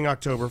approaching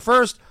October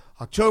 1st.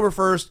 October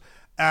 1st,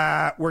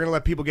 we're going to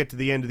let people get to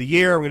the end of the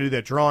year. We're going to do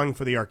that drawing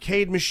for the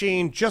arcade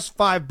machine. Just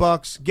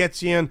 $5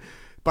 gets you in.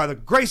 By the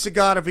grace of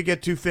God, if we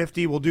get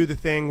 $250, we'll do the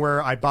thing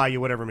where I buy you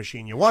whatever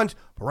machine you want.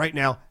 But right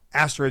now,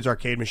 Asteroids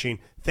Arcade Machine.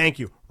 Thank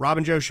you.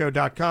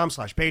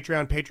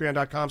 RobinJoeShow.com/Patreon,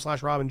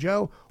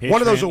 Patreon.com/RobinJoe.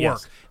 One of those will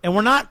work. And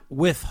we're not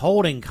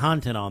withholding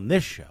content on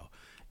this show.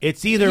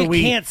 It's either you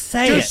can't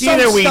say it's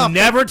either we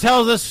never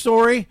tell this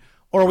story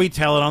or we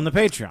tell it on the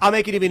Patreon. I'll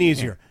make it even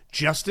easier.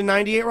 Justin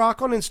 98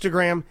 Rock on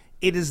Instagram.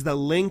 It is the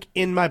link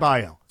in my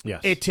bio.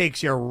 Yes. It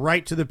takes you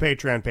right to the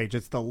Patreon page.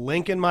 It's the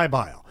link in my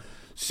bio.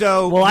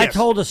 So, well, yes. I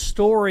told a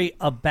story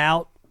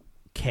about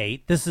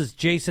Kate. This is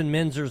Jason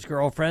Minzer's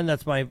girlfriend.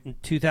 That's my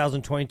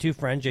 2022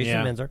 friend,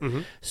 Jason Minzer.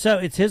 Mm-hmm. So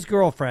it's his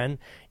girlfriend.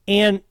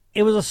 And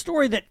it was a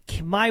story that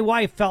my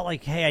wife felt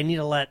like, hey, I need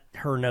to let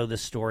her know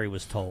this story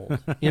was told.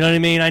 You know what I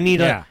mean? I need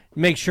to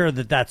make sure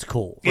that that's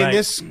cool. Right? And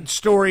this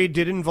story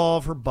did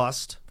involve her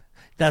bust.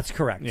 That's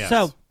correct. Yes.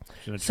 So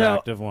she's an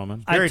attractive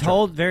woman.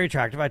 Very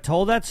attractive. I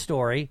told that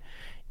story.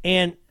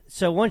 And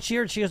so once she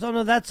heard, she goes, oh,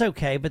 no, that's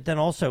okay. But then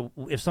also,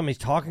 if somebody's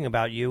talking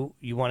about you,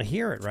 you want to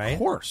hear it, right? Of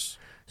course.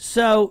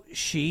 So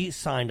she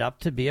signed up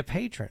to be a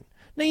patron.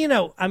 Now, you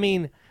know, I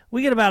mean,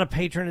 we get about a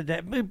patron a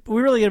day.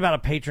 We really get about a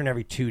patron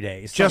every 2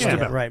 days. Just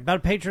about. Right. About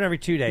a patron every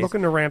 2 days.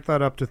 Looking to ramp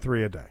that up to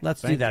 3 a day.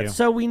 Let's do that.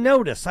 So I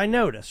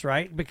notice,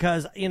 right?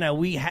 Because, you know,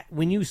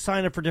 when you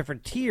sign up for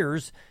different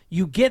tiers,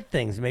 you get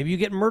things. Maybe you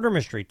get murder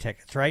mystery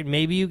tickets, right?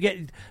 Maybe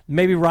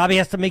Robbie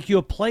has to make you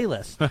a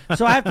playlist.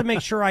 So I have to make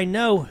sure I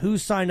know who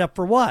signed up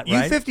for what, you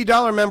right?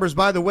 $50 members,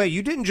 by the way,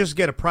 you didn't just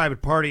get a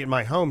private party at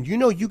my home. You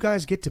know you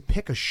guys get to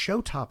pick a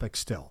show topic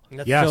still.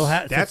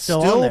 That's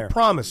still on there.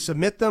 Promise.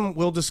 Submit them.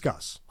 We'll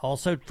discuss.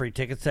 Also, free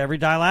tickets to every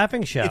Die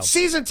Laughing show. It's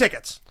season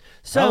tickets.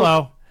 So,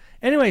 hello.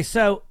 Anyway,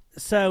 so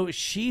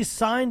she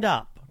signed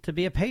up to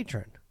be a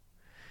patron.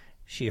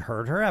 She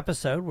heard her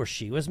episode where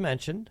she was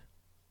mentioned,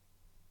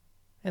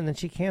 and then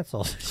she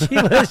canceled.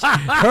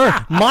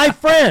 My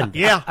friend.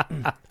 Yeah.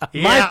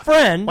 My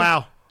friend.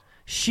 Wow.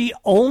 She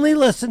only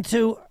listened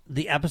to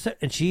the episode,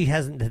 and she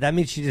hasn't. That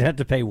means she didn't have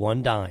to pay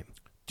one dime.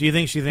 Do you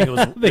think she think it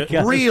was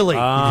really?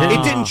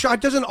 It didn't.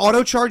 It doesn't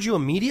auto charge you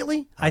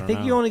immediately. I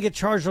think you only get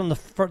charged on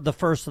the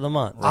first of the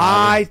month.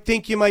 I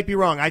think you might be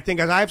wrong. I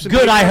think I have some.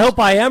 Good. I hope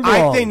I am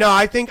wrong.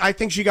 I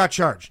think she got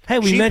charged. Hey,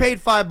 she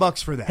paid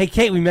 $5 for that. Hey,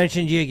 Kate, we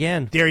mentioned you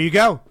again. There you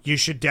go. You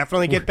should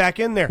definitely get back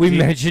in there. We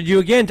mentioned you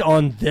again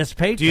on this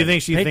page. Do you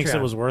think she thinks it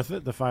was worth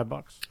it? The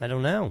 $5? I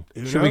don't know.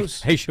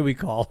 Should we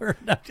call her?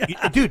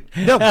 Dude,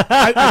 no.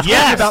 I'm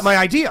talking about my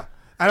idea,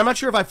 and I'm not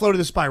sure if I floated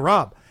this by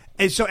Rob.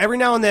 And so every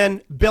now and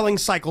then, billing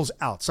cycles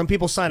out. Some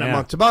people sign up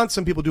month to month.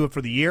 Some people do it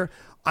for the year.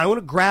 I want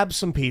to grab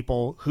some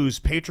people whose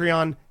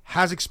Patreon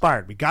has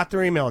expired. We got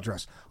their email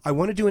address. I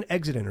want to do an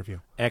exit interview.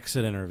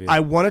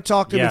 I want to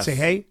talk to them and say,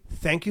 hey,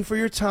 thank you for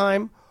your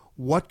time.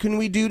 What can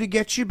we do to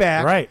get you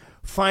back? Right.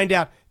 Find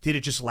out, did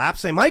it just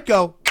lapse? They might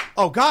go,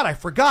 oh, God, I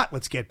forgot.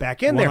 Let's get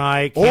back in there. When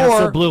I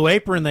cancel Blue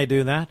Apron, they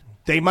do that.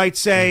 They might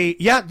say,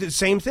 the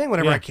same thing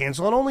whenever I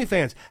cancel on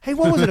OnlyFans. Hey,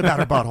 what was it about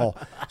her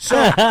butthole?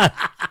 So,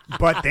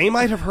 but they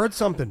might have heard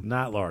something.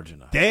 Not large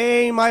enough.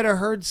 They might have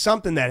heard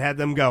something that had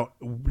them go,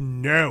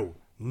 no,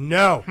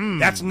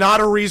 that's not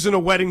a reason a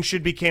wedding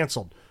should be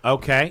canceled.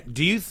 Okay.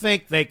 Do you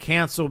think they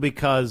cancel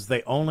because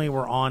they only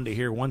were on to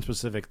hear one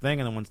specific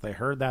thing, and then once they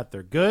heard that,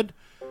 they're good?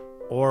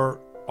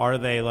 Or are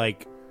they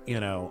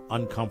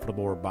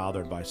uncomfortable or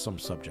bothered by some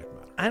subject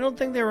matter? I don't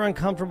think they were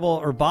uncomfortable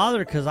or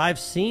bothered because I've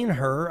seen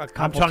her a couple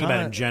times. I'm talking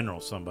about in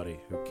general, somebody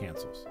who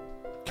cancels.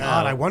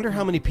 God, I wonder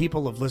how many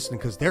people have listened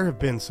because there have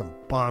been some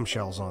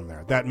bombshells on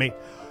there that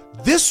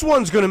this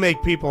one's going to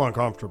make people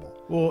uncomfortable.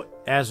 Well,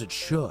 as it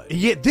should.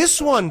 Yeah,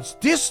 this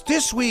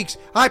week's,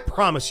 I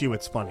promise you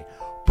it's funny,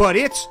 but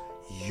it's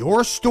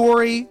your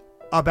story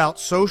about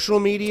social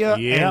media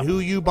and who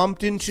you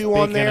bumped into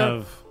on there.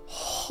 Speaking of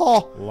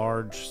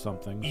large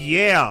something.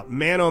 Yeah,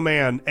 man, oh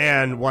man.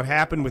 And what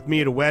happened with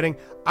me at a wedding,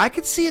 I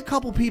could see a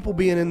couple people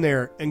being in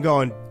there and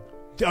going,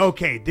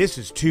 okay, this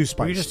is too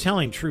spicy. You're just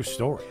telling true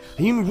stories.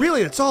 I mean,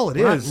 really, that's all it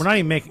is. We're not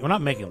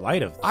making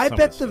light of I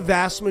bet the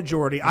vast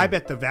majority, I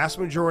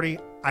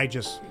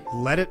just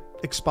let it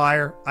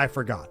expire. I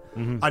forgot.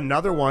 Mm-hmm.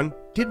 Another one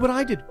did what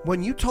I did.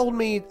 When you told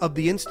me of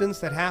the instance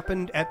that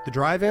happened at the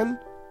drive-in,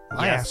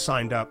 my ass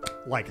signed up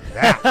like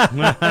that.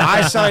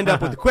 I signed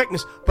up with the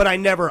quickness, but I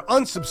never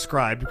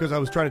unsubscribed because I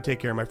was trying to take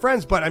care of my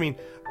friends. But, I mean,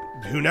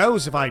 who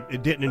knows? If I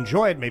didn't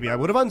enjoy it, maybe I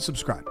would have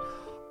unsubscribed.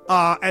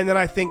 And then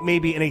I think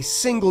maybe in a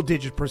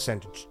single-digit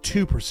percentage,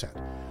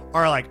 2%,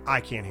 are like,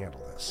 I can't handle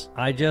this.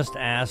 I just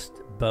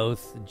asked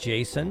both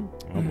Jason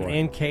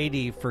and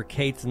Katie for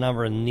Kate's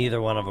number, and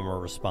neither one of them are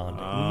responding.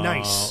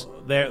 Nice.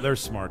 They're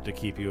smart to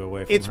keep you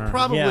away from her. It's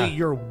probably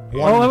your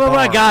one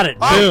I got it.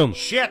 Boom.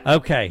 Shit.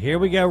 Okay, here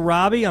we go.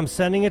 Robbie, I'm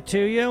sending it to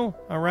you.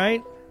 All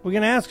right? We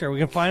can ask her. We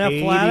can find out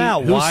flat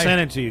out why. Who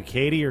sent it to you,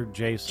 Katie or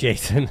Jason?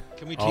 Jason.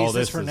 Can we tease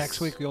this for next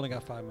week? We only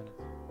got 5 minutes.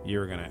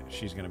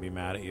 She's gonna be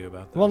mad at you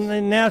about this. Well,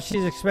 now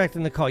she's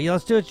expecting the call. Yeah,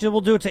 let's do it. We'll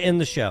do it to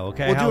end the show.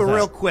 Okay, we'll do it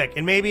real quick,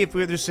 and maybe if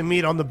there's some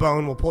meat on the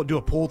bone, we'll do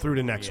a pull through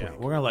to next week.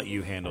 We're gonna let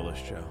you handle this,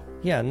 Joe.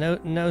 Yeah,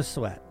 no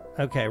sweat.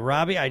 Okay,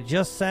 Robbie, I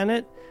just sent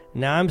it.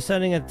 Now I'm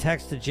sending a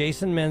text to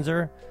Jason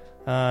Minzer.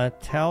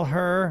 Tell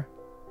her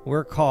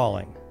we're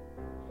calling.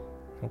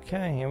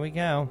 Okay, here we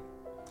go.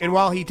 And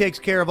while he takes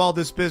care of all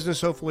this business,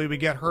 hopefully we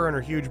get her and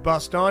her huge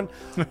bust on.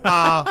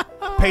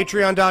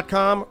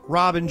 Patreon.com,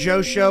 Rob and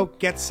Joe Show.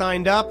 Get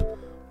signed up.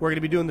 We're going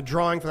to be doing the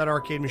drawing for that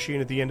arcade machine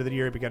at the end of the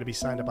year. We got to be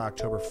signed up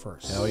October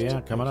 1st. Hell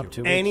yeah, coming up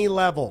 2 weeks. Any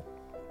level.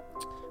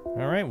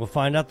 All right, we'll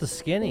find out the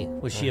skinny.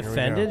 Was she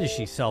offended? Is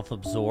she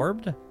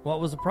self-absorbed?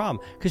 What was the problem?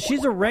 Because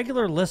she's a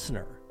regular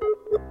listener.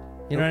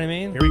 You know what I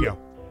mean? Here we go.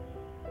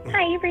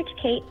 Hi, you've reached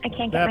Kate. I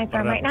can't get my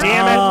phone right now.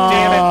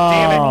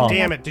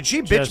 Damn it. Did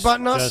she bitch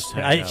button us?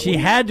 She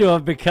had to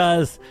have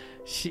because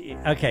she...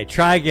 Okay,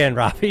 try again,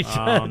 Robbie.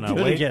 Oh, no.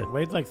 Do it again.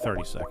 Wait like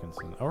 30 seconds.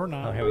 Or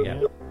not. Oh, here we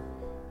go.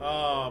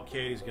 Oh,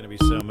 Katie's going to be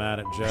so mad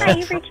at Joe. Hi,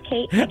 you've reached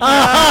Kate. Oh,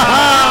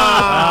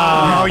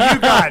 you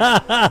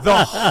got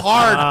the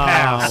hard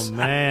pass. Oh,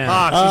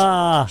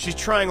 man. She's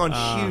trying on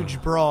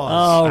huge bras.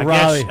 Oh,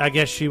 Robbie. I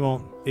guess she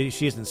won't.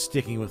 She isn't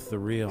sticking with the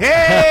real.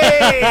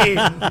 Hey!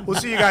 We'll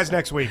see you guys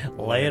next week.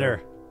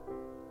 Later.